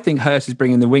look, I think Hurst is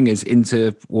bringing the wingers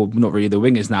into, well, not really the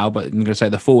wingers now, but I'm going to say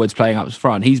the forwards playing up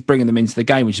front. He's bringing them into the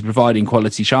game, which is providing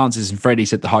quality chances. And Freddie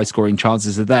said the high scoring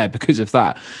chances are there because of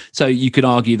that. So you could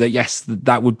argue that yes,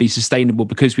 that would be sustainable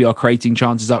because we are creating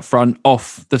chances up front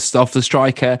off the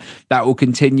striker. That will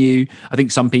continue. I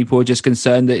think some people are just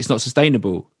concerned that it's not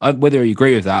sustainable. Whether you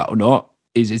agree with that or not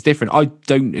is different. I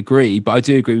don't agree, but I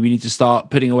do agree we need to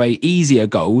start putting away easier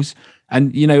goals.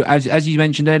 And, as you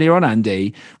mentioned earlier on,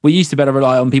 Andy, we used to better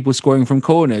rely on people scoring from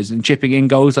corners and chipping in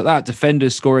goals like that,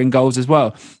 defenders scoring goals as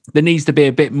well. There needs to be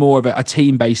a bit more of a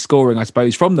team-based scoring, I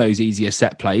suppose, from those easier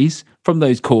set plays, from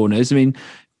those corners. I mean,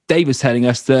 Dave was telling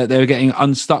us that they were getting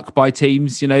unstuck by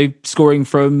teams, scoring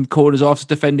from corners after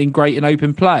defending great in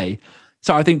open play.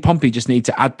 So I think Pompey just need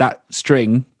to add that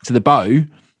string to the bow,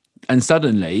 and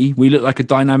suddenly we look like a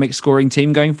dynamic scoring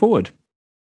team going forward.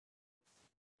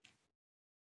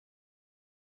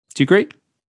 Do you agree?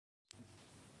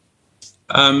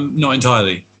 Not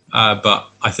entirely, but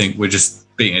I think we're just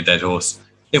beating a dead horse.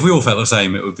 If we all felt the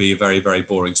same, it would be a very, very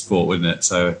boring sport, wouldn't it?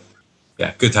 So,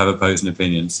 yeah, good to have opposing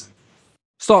opinions.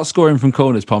 Start scoring from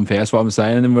corners, Pompey. That's what I'm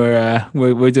saying, and then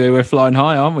we're flying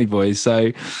high, aren't we, boys?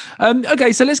 So,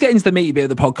 okay. So let's get into the meaty bit of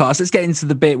the podcast. Let's get into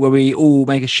the bit where we all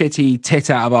make a shitty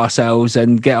tit out of ourselves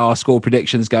and get our score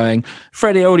predictions going.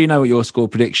 Freddie, I already know what your score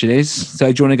prediction is.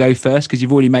 So do you want to go first because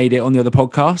you've already made it on the other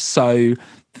podcast? So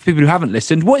for people who haven't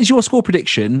listened, what is your score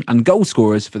prediction and goal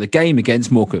scorers for the game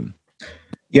against Morecambe?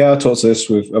 Yeah, I talked this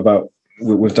with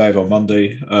Dave on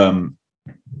Monday.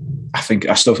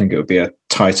 I still think it would be a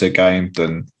tighter game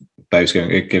than Dave's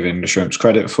giving the Shrimps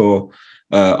credit for.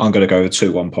 I'm going to go with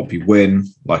 2-1 Pompey win,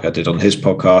 like I did on his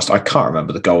podcast. I can't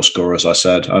remember the goal scorer, as I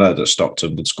said. I know that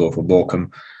Stockton would score for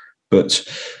Morecambe. But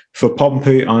for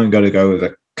Pompey, I'm going to go with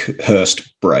a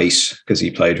Hurst brace because he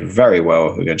played very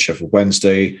well against Sheffield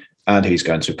Wednesday and he's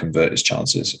going to convert his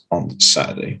chances on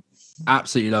Saturday.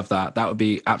 Absolutely love that. That would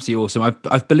be absolutely awesome.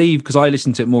 I believe, because I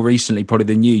listened to it more recently probably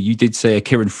than you did say a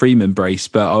Kieran Freeman brace,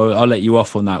 but I'll let you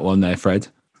off on that one there, Fred.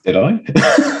 Did I?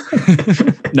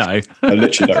 No. I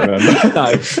literally don't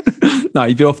remember. No,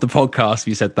 you'd be off the podcast if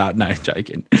you said that. No,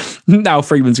 joking. Now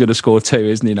Freeman's going to score 2,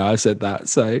 isn't he? No, I said that.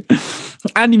 So,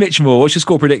 Andy Mitchmore, what's your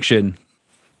score prediction?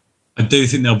 I do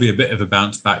think there'll be a bit of a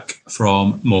bounce back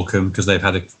from Morecambe because they've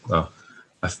had a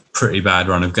pretty bad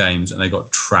run of games and they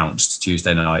got trounced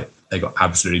Tuesday night. They got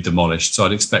absolutely demolished. So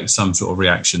I'd expect some sort of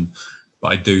reaction.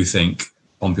 But I do think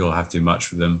Pompey will have too much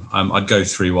for them. I'd go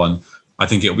 3-1. I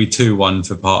think it'll be 2-1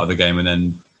 for part of the game and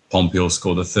then Pompey will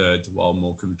score the third while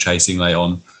Morecambe chasing late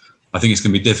on. I think it's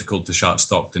going to be difficult to shut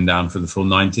Stockton down for the full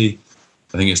 90.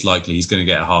 I think it's likely he's going to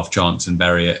get a half chance and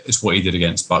bury it. It's what he did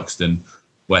against Buxton,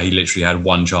 where he literally had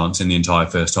one chance in the entire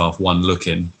first half, one look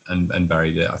in and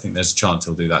buried it. I think there's a chance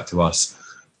he'll do that to us.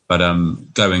 But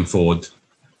going forward,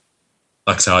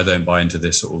 like I say, I don't buy into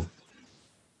this sort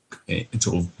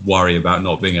of worry about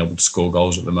not being able to score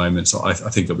goals at the moment. So I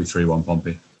think it'll be 3-1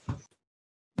 Pompey.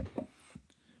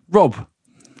 Rob,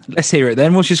 let's hear it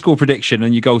then. What's your score prediction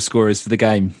and your goal scorers for the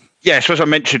game? Yeah, so as I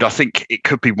mentioned, I think it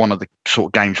could be one of the sort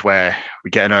of games where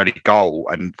we get an early goal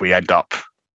and we end up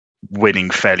winning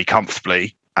fairly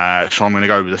comfortably. So I'm going to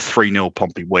go with a 3-0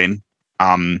 Pompey win.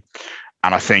 And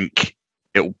I think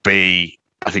it'll be,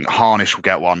 Harnish will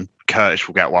get one, Curtis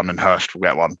will get one, and Hurst will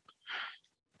get one.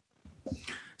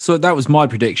 So that was my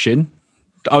prediction.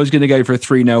 I was going to go for a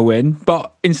 3-0 win,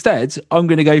 but instead I'm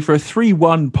going to go for a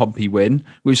 3-1 Pompey win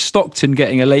with Stockton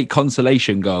getting a late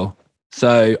consolation goal.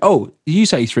 So, you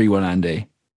say 3-1, Andy?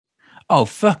 Oh,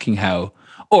 fucking hell.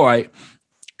 All right.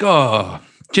 God,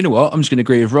 do you know what? I'm just going to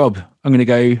agree with Rob. I'm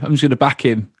just going to back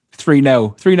him.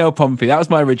 3-0. 3-0 Pompey. That was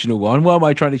my original one. Why am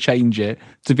I trying to change it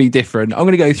to be different? I'm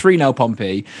going to go 3-0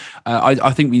 Pompey.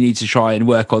 I think we need to try and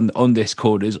work on this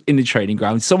corners in the training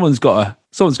ground. Someone's got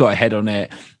a head on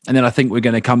it. And then I think we're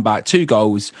going to come back 2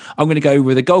 goals. I'm going to go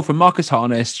with a goal from Marcus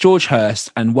Harness, George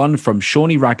Hurst, and one from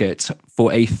Shawnee Raggett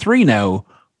for a 3-0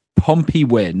 Pompey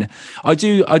win. I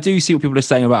do see what people are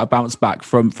saying about a bounce back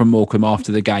from Morecambe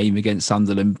after the game against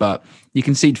Sunderland, but you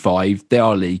concede 5, they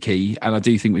are leaky, and I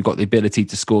do think we've got the ability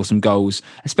to score some goals,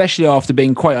 especially after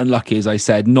being quite unlucky, as I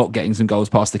said, not getting some goals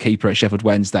past the keeper at Sheffield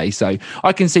Wednesday. So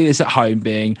I can see this at home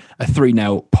being a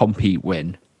 3-0 Pompey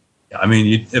win. I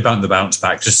mean, about the bounce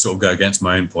back, just sort of go against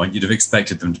my own point. You'd have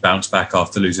expected them to bounce back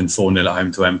after losing 4-0 at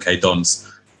home to MK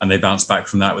Dons. And they bounced back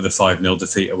from that with a 5-0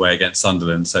 defeat away against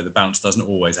Sunderland. So the bounce doesn't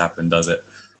always happen, does it?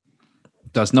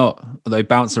 Does not. Although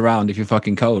bounce around if you're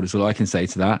fucking cold is all I can say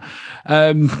to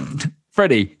that.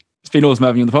 Freddie, it's been awesome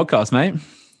having you on the podcast, mate.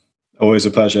 Always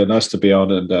a pleasure. Nice to be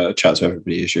on and chat to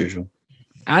everybody as usual.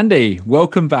 Andy,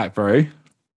 welcome back, bro.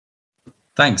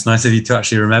 Thanks. Nice of you to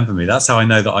actually remember me. That's how I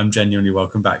know that I'm genuinely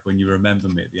welcome back, when you remember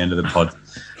me at the end of the pod.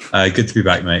 Good to be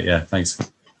back, mate. Yeah, thanks.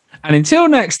 And until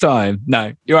next time,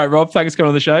 no, you're right, Rob. Thanks for coming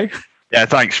on the show. Yeah,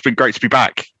 thanks. It's been great to be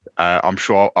back. I'm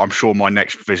sure my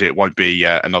next visit won't be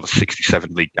another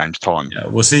 67 league games time. Yeah,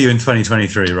 we'll see you in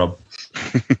 2023, Rob.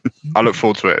 I look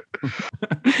forward to it.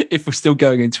 If we're still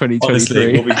going in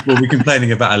 2023. Honestly, we'll be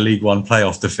complaining about a League One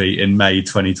playoff defeat in May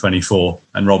 2024,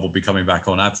 and Rob will be coming back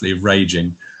on absolutely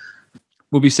raging.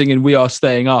 We'll be singing "We Are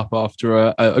Staying Up"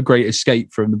 after a great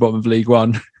escape from the bottom of League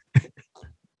One.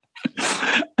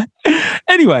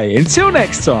 Anyway, until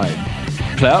next time,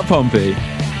 play out Pompey.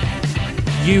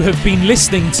 You have been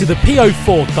listening to the PO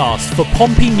Forecast for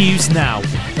Pompey News Now,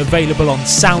 available on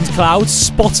SoundCloud,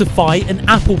 Spotify and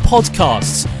Apple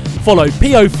Podcasts. Follow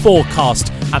PO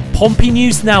Forecast and Pompey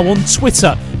News Now on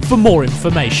Twitter for more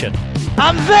information.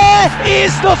 And there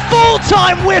is the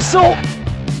full-time whistle.